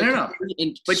a no.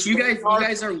 But you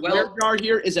guys are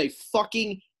here is a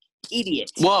fucking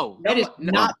idiot. Whoa. That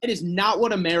is not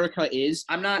what America is.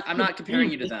 I'm not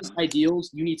comparing you to them.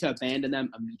 Ideals, you need to abandon them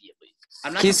immediately.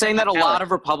 He's saying that there's a lot of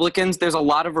Republicans and a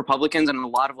lot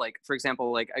of for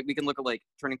example, we can look at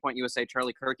Turning Point USA,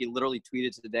 Charlie Kirk, he literally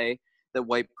tweeted today that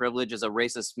white privilege is a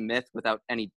racist myth without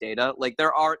any data. Like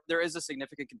there is a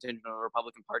significant contingent of the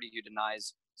Republican Party who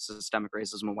denies systemic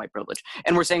racism and white privilege.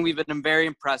 And we're saying we've been very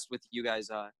impressed with you guys,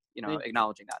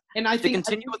 acknowledging that. And I think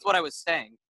continue with what I was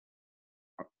saying.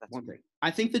 One thing. I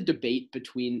think the debate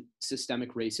between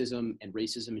systemic racism and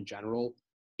racism in general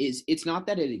it's not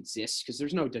that it exists, because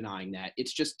there's no denying that.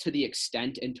 It's just to the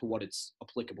extent and to what it's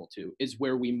applicable to is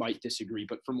where we might disagree.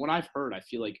 But from what I've heard, I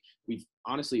feel like we've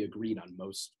honestly agreed on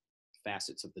most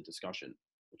facets of the discussion,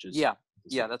 which is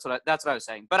that's what I was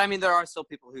saying. But I mean, there are still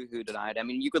people who deny it. I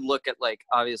mean, you could look at like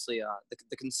obviously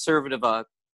the conservative,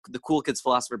 the cool kids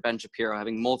philosopher Ben Shapiro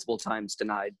having multiple times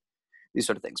denied these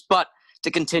sort of things. But to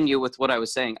continue with what I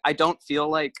was saying, I don't feel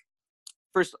like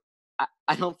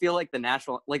I don't feel like the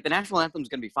national anthem is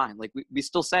going to be fine. Like we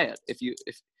still say it.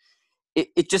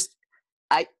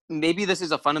 Maybe this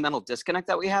is a fundamental disconnect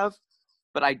that we have,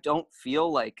 but I don't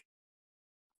feel like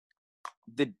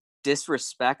the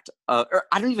disrespect, or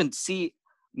I don't even see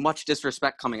much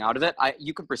disrespect coming out of it.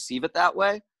 You could perceive it that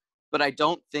way, but I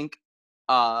don't think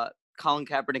Colin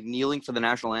Kaepernick kneeling for the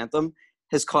national anthem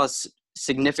has caused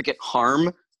significant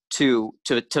harm to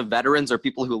veterans or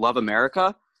people who love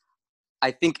America. I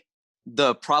think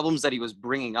the problems that he was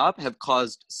bringing up have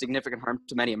caused significant harm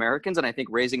to many Americans. And I think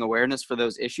raising awareness for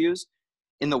those issues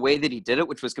in the way that he did it,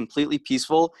 which was completely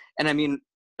peaceful. And I mean,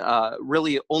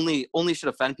 really only should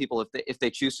offend people if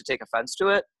they choose to take offense to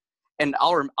it. And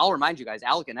I'll remind you guys,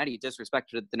 Alec and Eddie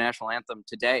disrespected the national anthem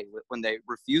today when they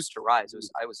refused to rise.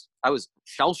 I was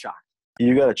shell shocked.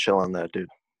 You got to chill on that, dude.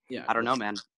 Yeah. I don't know,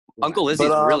 man. Uncle Izzy's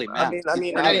really mad.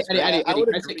 Eddie,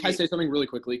 can I say something really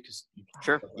quickly?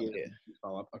 Sure. Yeah.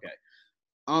 Follow up. Okay.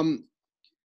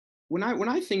 When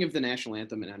I think of the national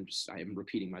anthem, and I am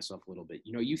repeating myself a little bit,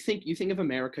 you think of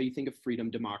America, you think of freedom,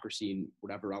 democracy, and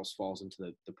whatever else falls into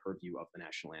the purview of the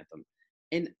national anthem.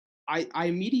 And I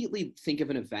immediately think of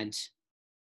an event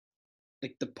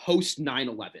like the post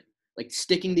 9/11, like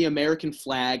sticking the American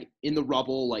flag in the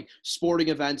rubble, like sporting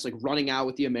events, like running out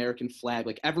with the American flag,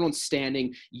 like everyone's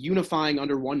standing, unifying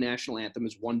under one national anthem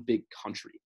as one big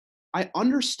country. I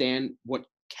understand what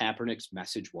Kaepernick's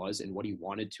message was and what he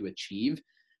wanted to achieve,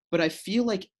 but I feel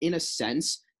like in a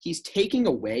sense, he's taking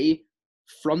away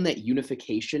from that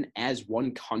unification as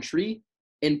one country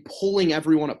and pulling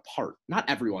everyone apart. Not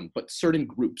everyone, but certain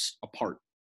groups apart.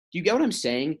 Do you get what I'm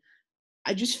saying?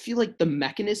 I just feel like the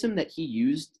mechanism that he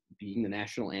used, being the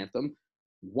national anthem,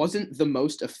 wasn't the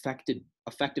most effective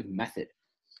method.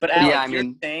 But Alex,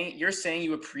 you're saying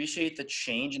you appreciate the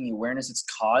change and the awareness it's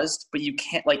caused, but you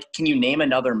can't can you name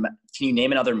another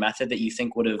method that you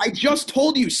think would have? I just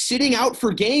told you, sitting out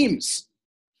for games.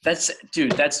 That's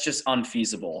just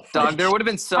unfeasible. Dog, there would have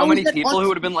been so many people who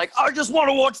would have been like, I just want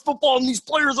to watch football and these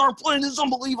players aren't playing. This is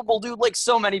unbelievable, dude. Like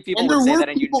so many people would say that,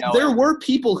 and there were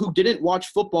people who didn't watch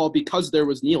football because there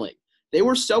was kneeling. They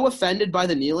were so offended by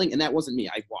the kneeling, and that wasn't me.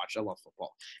 I love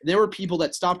football. And there were people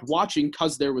that stopped watching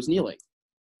because there was kneeling.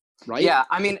 Right? Yeah,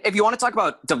 I mean, if you want to talk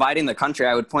about dividing the country,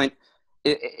 I would point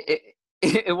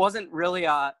it wasn't really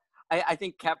I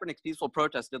think Kaepernick's peaceful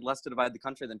protest did less to divide the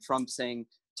country than Trump saying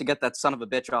to get that son of a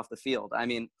bitch off the field. I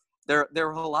mean, there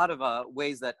are a lot of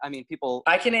ways that people.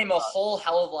 I can name a whole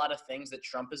hell of a lot of things that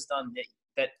Trump has done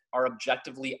that are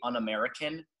objectively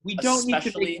un-American. We do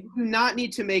not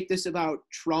need to make this about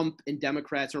Trump and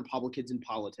Democrats and Republicans in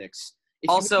politics.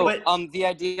 Also, the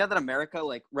idea that America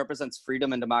represents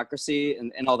freedom and democracy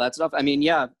and all that stuff. I mean,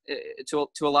 yeah, to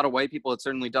a lot of white people, it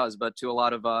certainly does, but to a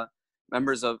lot of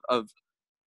members of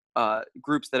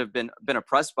groups that have been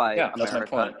oppressed by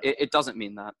America, it doesn't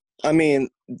mean that. I mean,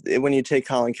 when you take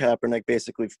Colin Kaepernick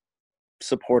basically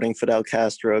supporting Fidel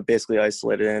Castro, basically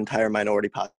isolated an entire minority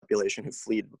population who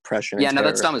fled oppression. Yeah, no,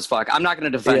 that's dumb as fuck. I'm not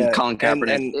going to defend Colin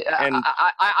Kaepernick. And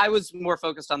I was more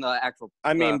focused on the actual.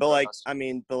 But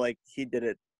he did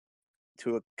it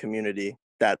to a community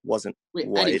that wasn't white.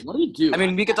 Eddie, what do you do? I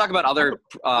mean, we could talk about other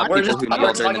we're talking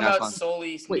about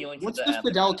solely kneeling for what's the this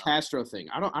Fidel Castro thing?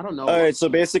 I don't know. All right, so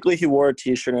basically he wore a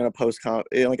T-shirt in a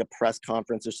press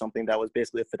conference or something that was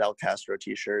basically a Fidel Castro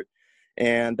T-shirt.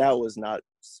 And that was not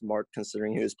smart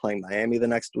considering he was playing Miami the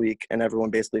next week, and everyone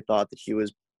basically thought that he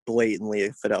was blatantly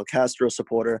a Fidel Castro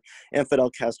supporter. And Fidel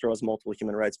Castro has multiple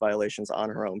human rights violations on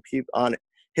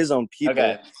his own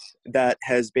people that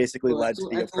has basically led to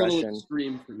the oppression. A little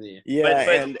extreme for me.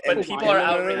 Yeah, but people are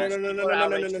outraged.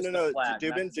 No.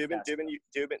 Dubin.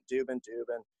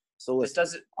 So listen,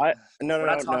 we're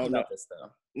not talking about this though.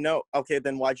 No, okay,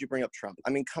 then why'd you bring up Trump? I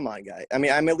mean, come on, guy. I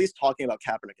mean, I'm at least talking about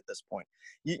Kaepernick at this point.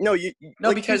 Because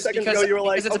 2 seconds ago you were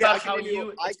like, because it's about how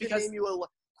you. I can name you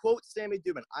quote Sammy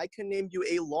Dubin. I can name you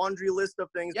a laundry list of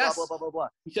things, Yes. blah, blah, blah, blah, blah.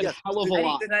 He said Yes. hell of a Eddie,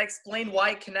 lot. can I explain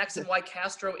why it connects and why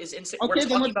Castro is insane? Okay, We're then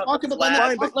talking let's about talk the about flag.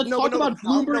 Fine, but let's no, talk but no, about but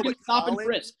Colin- Bloomberg no, but and stop and Colin-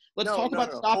 frisk. Let's no, talk no,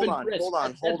 about no, stop hold and on, frisk. hold on,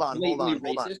 That's hold on, hold blatantly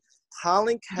on, hold on. racist.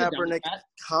 Colin He's a Kaepernick, Democrat.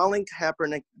 Colin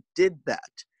Kaepernick did that.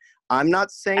 I'm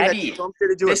not saying Eddie, that Trump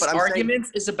didn't do it, This but I'm saying argument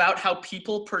is about how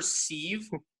people perceive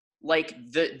like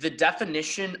the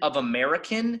definition of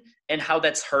American and how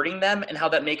that's hurting them and how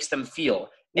that makes them feel.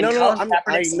 And no, Colin I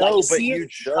Kaepernick's know, but legacy, you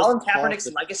just Colin talked Kaepernick's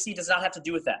about- legacy does not have to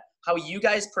do with that. How you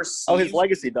guys perceive Oh, his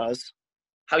legacy does.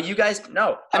 how you guys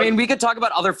no. I mean, we could talk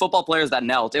about other football players that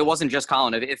knelt. It wasn't just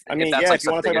Colin. If I mean, if that's yeah, like if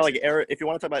you want to such talk a about big like Eric, if you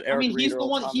want to talk about I Eric mean, he's Reed the or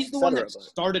one. O'Connell, He's the et one cetera, that but-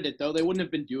 started it, though. They wouldn't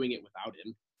have been doing it without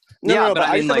him. No, Yeah, no, but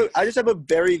I mean, I just have a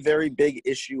very, very big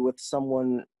issue with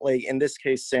someone, like in this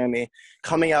case, Sammy,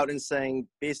 coming out and saying,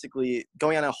 basically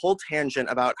going on a whole tangent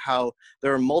about how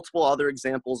there are multiple other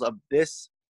examples of this,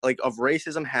 like of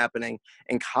racism happening,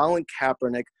 and Colin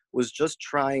Kaepernick was just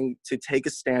trying to take a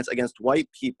stance against white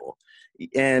people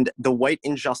and the white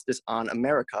injustice on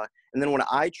America. And then when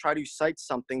I try to cite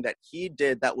something that he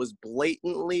did that was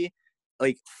blatantly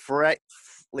like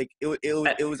it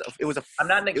was a I'm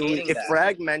not negating it that.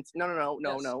 fragment Yes.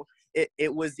 no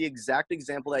it was the exact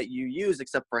example that you used,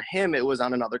 except for him it was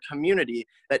on another community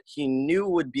that he knew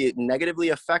would be negatively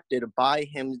affected by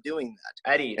him doing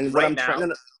that. Eddie, And what right I'm now,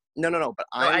 trying no but no,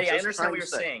 I'm Eddie, I just understand trying what to you're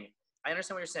say, saying. I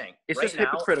understand what you're saying. it's right just now,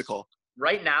 hypocritical.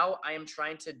 Right now, I am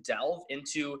trying to delve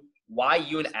into why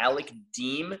you and Alec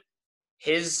deem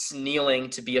his kneeling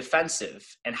to be offensive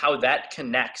and how that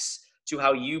connects to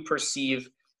how you perceive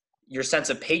your sense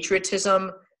of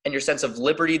patriotism and your sense of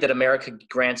liberty that America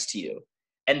grants to you.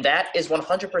 And that is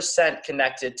 100%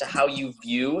 connected to how you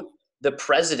view the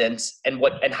president and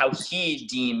how he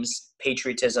deems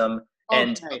patriotism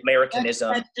and Okay,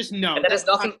 Americanism. That's just no. And that that's is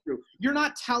nothing- not true. You're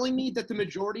not telling me that the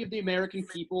majority of the American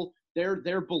people,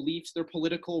 their beliefs, their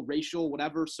political, racial,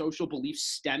 whatever social beliefs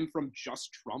stem from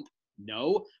just Trump.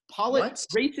 No, What?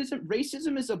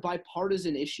 racism is a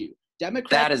bipartisan issue.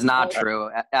 Democrats. That is not all- true,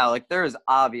 Alec. There is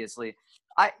obviously,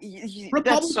 that's so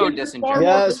Republicans are far disingenuous.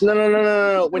 Yes,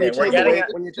 no. When Okay, you we're take getting away at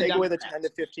when you the take away the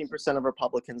Democrats. 10 to 15% of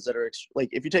Republicans that are like,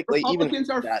 if you take like even Republicans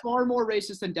are that, far more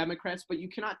racist than Democrats, but you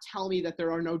cannot tell me that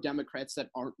there are no Democrats that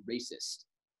aren't racist.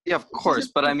 Yeah, of course,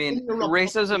 but I mean,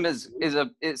 racism is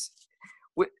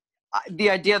the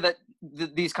idea that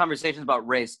these conversations about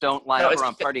race don't line No, up it's-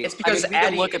 around party. it's because I mean, we can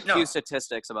Addie- look at no. few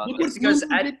statistics about Look this. what because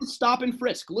Bloomberg did to Stop and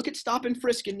Frisk. Look at Stop and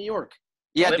Frisk in New York.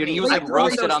 Yeah, Let dude, me- he was I like brought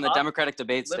roasted those on the up. Democratic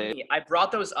debate stage. I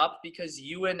brought those up because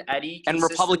you and Eddie And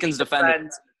Republicans consistently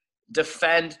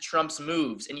defend Trump's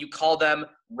moves, and you call them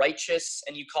righteous,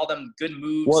 and you call them good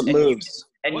moves. what and moves?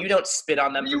 You don't spit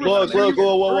on them. What for are you being Look, referring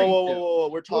American. whoa.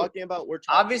 We're talking about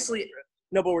Obviously,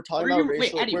 no, but we're talking What are about you- wait,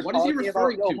 racial. Eddie, we're what is he talking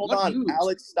referring about, to? No, hold What on, moves?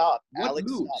 Alex, stop. What Alex,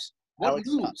 moves? stop. What Alex,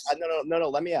 moves? stop. No.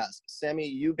 Let me ask, Sammy.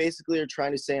 You basically are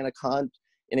trying to say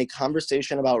in a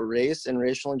conversation about race and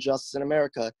racial injustice in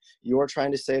America, you are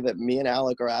trying to say that me and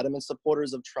Alec are adamant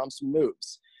supporters of Trump's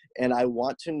moves, and I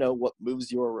want to know what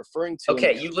moves you are referring to.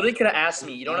 okay, you literally could have asked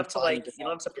me. You don't have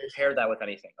to prepare that with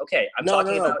anything. Okay, I'm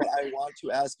talking about. But I want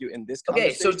to ask you in this Okay,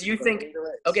 conversation. so do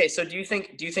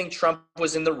you think Trump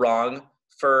was in the wrong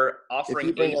for if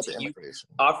you bring up immigration,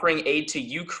 offering aid to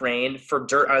Ukraine for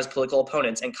dirt on his political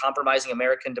opponents and compromising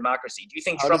American democracy? Do you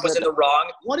think How Trump does was in that- the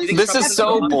wrong? What You is think This Trump is was in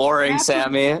the so wrong? boring,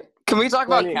 Sammy. Can we talk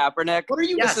about Sammy, Kaepernick? What are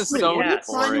you? Yes, This is wait, so what are you yes.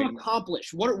 trying to boring.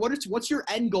 accomplish? What's your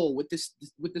end goal with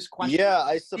this question? yeah,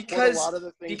 I support Because- a lot of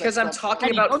the things. because that I'm Trump talking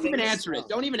does. about don't even things- answer it.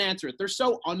 Don't even answer it. They're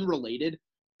so unrelated.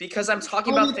 Because I'm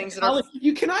talking Tell me about that things that are.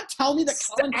 You cannot tell me that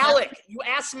Colin Alec, you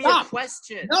asked me Stop. a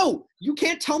question. No, you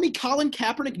can't tell me Colin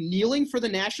Kaepernick kneeling for the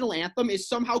national anthem is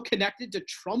somehow connected to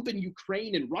Trump and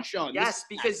Ukraine and Russia. And Yes,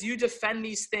 because you defend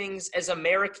these things as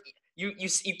American. You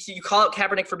call out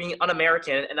Kaepernick for being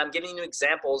un-American, and I'm giving you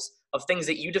examples of things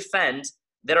that you defend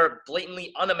that are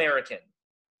blatantly un-American.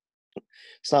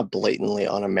 It's not blatantly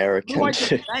un-American. Who I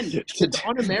defend? It's What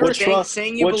un-American. Trump-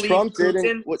 saying you what believe Trump did Putin,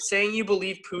 and what- saying you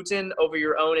believe Putin over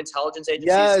your own intelligence agencies.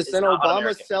 Yes, is and not Obama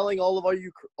un-American. selling all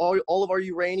of our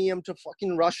uranium to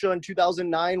fucking Russia in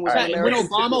 2009 was Yeah, and when un-American.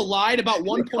 Obama lied about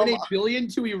 1.8 billion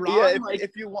to Iran, Yeah, like,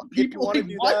 if you want people to like,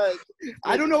 do what? that,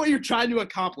 I don't know what you're trying to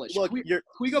accomplish. look, Can your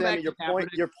we go Sammy, back to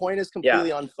Kaepernick? your point is completely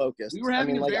unfocused. We were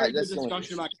having a very good that's the only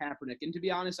discussion issue. about Kaepernick, and to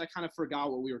be honest, I kind of forgot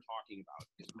what we were talking about.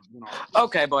 You know.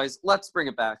 Okay, boys, let's bring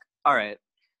it back. All right.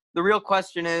 The real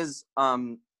question is,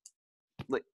 I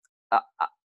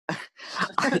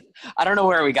don't know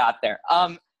where we got there.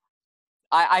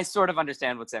 I sort of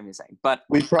understand what Sammy's saying, but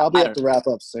We probably I have to wrap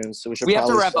up soon, so we should. we have to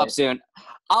probably wrap up start. soon.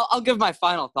 I'll give my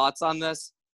final thoughts on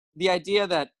this. the idea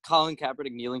that Colin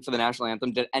Kaepernick kneeling for the national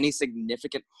anthem did any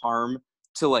significant harm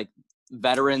to like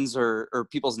veterans or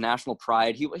people's national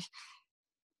pride.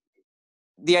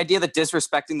 The idea that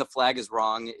disrespecting the flag is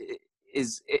wrong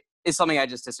is something I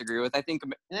just disagree with. I think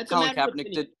Colin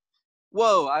Kaepernick did.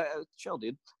 Whoa, chill,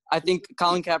 dude. I think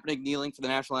Colin Kaepernick kneeling for the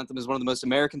national anthem is one of the most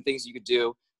American things you could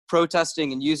do.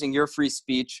 Protesting and using your free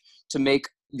speech to make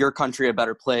your country a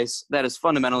better place. That is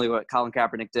fundamentally what Colin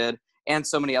Kaepernick did, and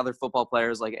so many other football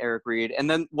players like Eric Reed. And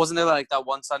then wasn't there like that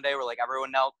one Sunday where like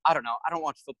everyone knelt? I don't know. I don't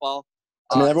watch football.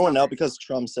 I mean, everyone knelt because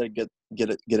Trump said get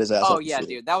his ass. Oh yeah,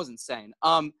 dude, that was insane.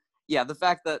 Yeah, the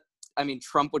fact that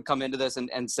Trump would come into this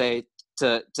and say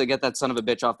to get that son of a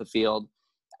bitch off the field,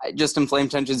 just inflame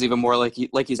tensions even more, like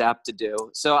he's apt to do.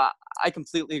 So I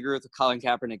completely agree with what Colin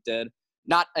Kaepernick did.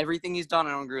 Not everything he's done.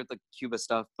 I don't agree with the Cuba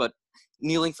stuff, but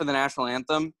kneeling for the national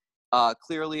anthem,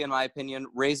 clearly, in my opinion,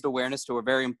 raised awareness to a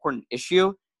very important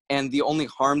issue. And the only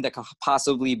harm that could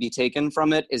possibly be taken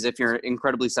from it is if you're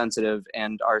incredibly sensitive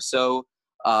and are so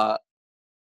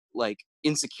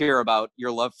insecure about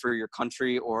your love for your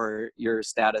country or your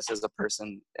status as a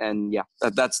person. And yeah,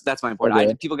 that's my point.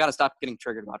 Okay. People got to stop getting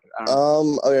triggered about it. I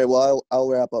don't know. Okay, well, I'll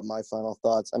wrap up my final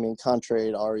thoughts. I mean,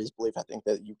 contrary to Ari's belief, I think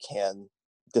that you can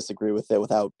disagree with it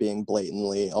without being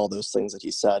blatantly all those things that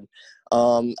he said.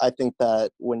 I think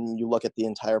that when you look at the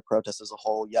entire protest as a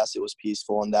whole, yes, it was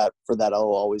peaceful, and that for that I'll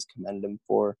always commend him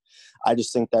for. I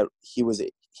just think that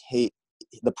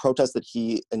the protest that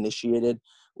he initiated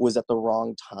was at the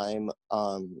wrong time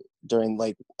during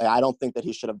I don't think that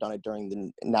he should have done it during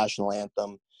the national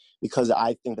anthem, because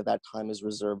I think that time is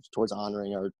reserved towards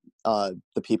honoring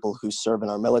the people who serve in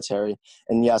our military.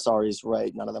 And yes, Ari's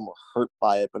right. None of them were hurt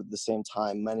by it, but at the same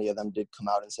time, many of them did come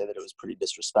out and say that it was pretty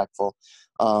disrespectful,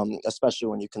 especially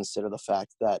when you consider the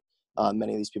fact that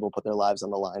many of these people put their lives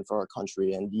on the line for our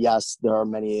country. And yes, there are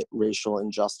many racial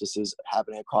injustices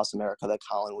happening across America that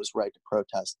Colin was right to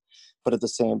protest. But at the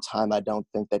same time, I don't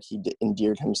think that he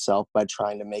endeared himself by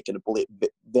trying to make it a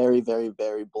very, very,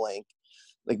 very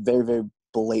very, very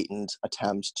blatant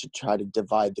attempt to try to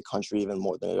divide the country even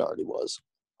more than it already was.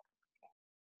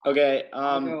 Okay,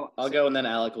 I'll go and then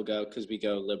Alec will go because we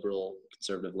go liberal,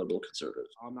 conservative.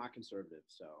 I'm not conservative,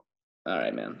 so. All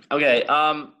right, man. Okay,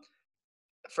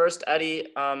 first, Eddie,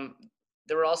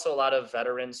 there were also a lot of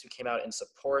veterans who came out in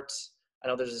support. I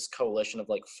know there's this coalition of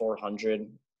 400,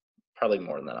 probably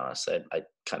more than that, honestly. I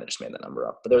kind of just made that number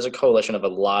up. But there was a coalition of a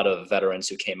lot of veterans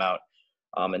who came out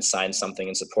and signed something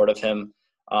in support of him.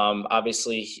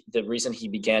 Obviously, the reason he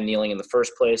began kneeling in the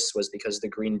first place was because the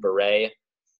Green Beret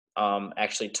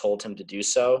actually told him to do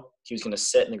so. He was going to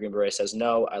sit, and the Green Beret says,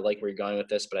 no, I like where you're going with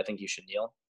this, but I think you should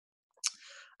kneel.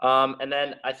 And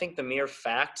then I think the mere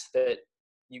fact that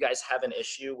you guys have an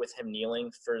issue with him kneeling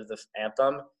for the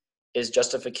anthem is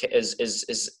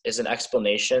an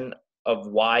explanation of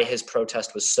why his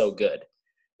protest was so good.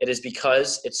 It is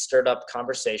because it stirred up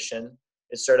conversation,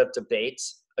 it stirred up debate.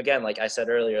 Again, like I said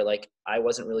earlier, I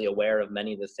wasn't really aware of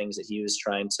many of the things that he was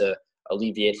trying to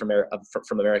alleviate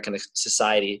from American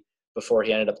society before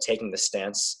he ended up taking the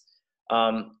stance.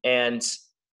 And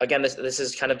again, this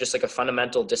is kind of just a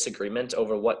fundamental disagreement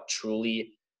over what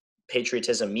truly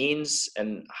patriotism means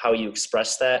and how you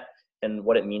express that and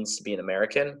what it means to be an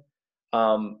American.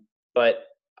 But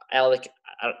Alec,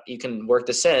 you can work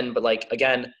this in, but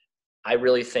again, I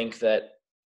really think that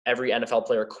every NFL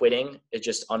player quitting is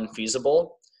just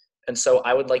unfeasible. And so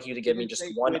I would like you to give me just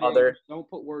one other. Don't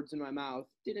put words in my mouth.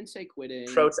 Didn't say quitting.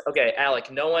 Okay,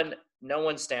 Alec, no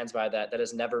one stands by that. That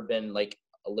has never been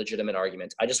a legitimate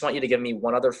argument. I just want you to give me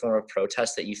one other form of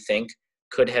protest that you think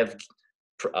could have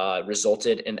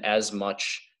resulted in as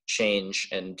much change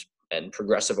and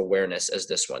progressive awareness as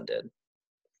this one did.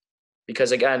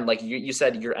 Because again, you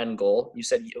said your end goal, you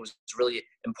said it was really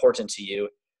important to you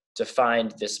to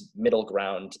find this middle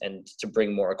ground and to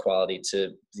bring more equality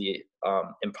to the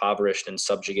impoverished and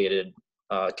subjugated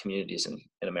communities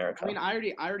in America. I mean, I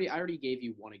already gave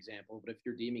you one example, but if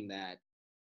you're deeming that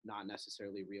not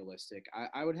necessarily realistic,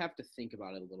 I would have to think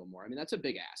about it a little more. I mean, that's a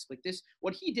big ask.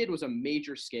 What he did was a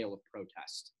major scale of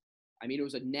protest. I mean, it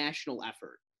was a national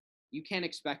effort. You can't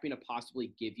expect me to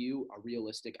possibly give you a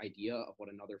realistic idea of what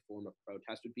another form of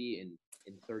protest would be in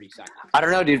 30 seconds. I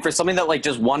don't know, dude. For something that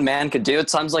just one man could do, it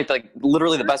sounds like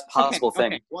literally the best possible thing.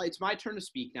 Okay. Well, it's my turn to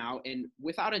speak now, and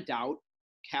without a doubt,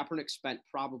 Kaepernick spent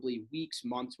probably weeks,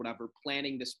 months, whatever,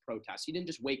 planning this protest. He didn't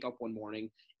just wake up one morning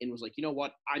and was like, you know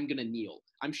what, I'm going to kneel.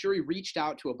 I'm sure he reached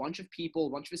out to a bunch of people, a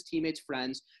bunch of his teammates,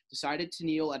 friends, decided to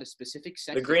kneel at a specific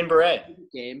section. The Green Beret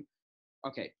game.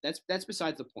 Okay, that's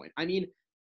besides the point. I mean,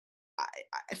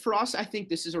 for us, I think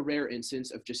this is a rare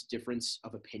instance of just difference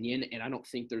of opinion, and I don't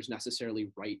think there's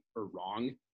necessarily right or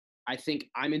wrong. I think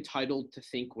I'm entitled to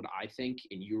think what I think,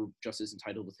 and you're just as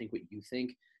entitled to think what you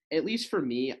think. At least for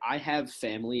me, I have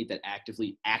family that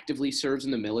actively serves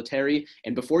in the military.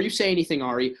 And before you say anything,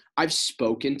 Ari, I've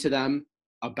spoken to them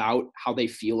about how they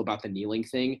feel about the kneeling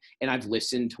thing, and I've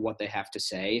listened to what they have to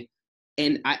say.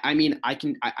 And I mean, I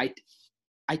don't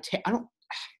know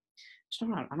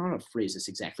how to phrase this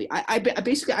exactly. I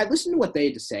basically, I listened to what they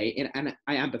had to say, and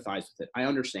I empathize with it. I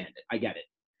understand it. I get it.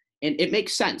 And it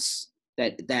makes sense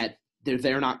that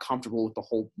they're not comfortable with the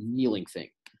whole kneeling thing.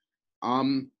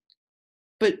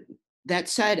 But that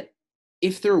said,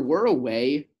 if there were a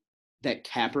way that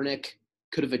Kaepernick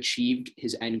could have achieved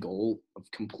his end goal of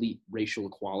complete racial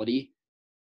equality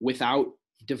without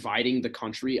dividing the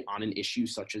country on an issue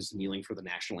such as kneeling for the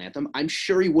national anthem, I'm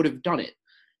sure he would have done it.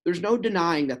 There's no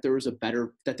denying that there was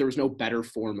no better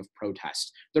form of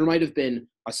protest. There might have been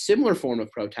a similar form of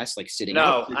protest, like sitting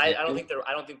out. No, I don't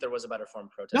think there was a better form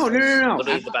of protest. No.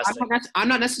 Literally the best thing. I'm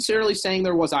not necessarily saying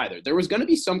there was either. There was going to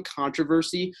be some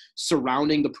controversy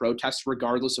surrounding the protest,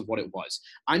 regardless of what it was.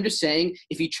 I'm just saying,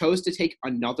 if he chose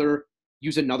to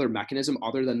use another mechanism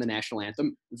other than the national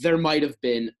anthem, there might have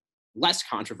been less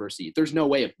controversy. There's no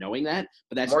way of knowing that,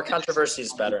 but that's more controversy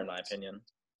is better, in my opinion.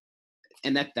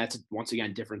 And that's once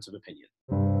again difference of opinion.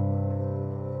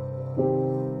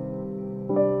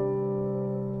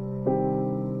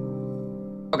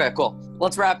 Okay, cool.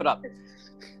 Let's wrap it up.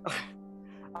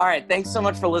 All right, thanks so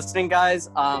much for listening,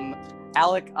 guys.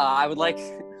 Alec,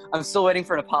 I'm still waiting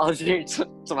for an apology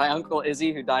to my uncle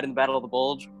Izzy, who died in the Battle of the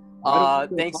Bulge.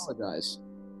 Thanks. Apologize.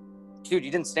 Dude, you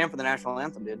didn't stand for the national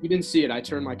anthem, dude. You didn't see it. I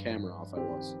turned my camera off. I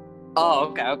was. Oh,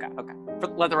 okay.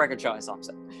 Let the record show I saw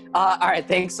upset. All right,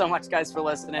 thanks so much, guys, for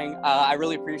listening. I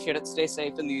really appreciate it. Stay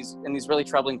safe in these really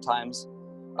troubling times.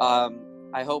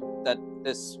 I hope that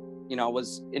this,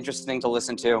 was interesting to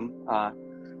listen to.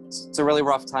 It's a really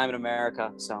rough time in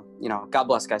America. So, God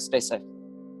bless, guys. Stay safe.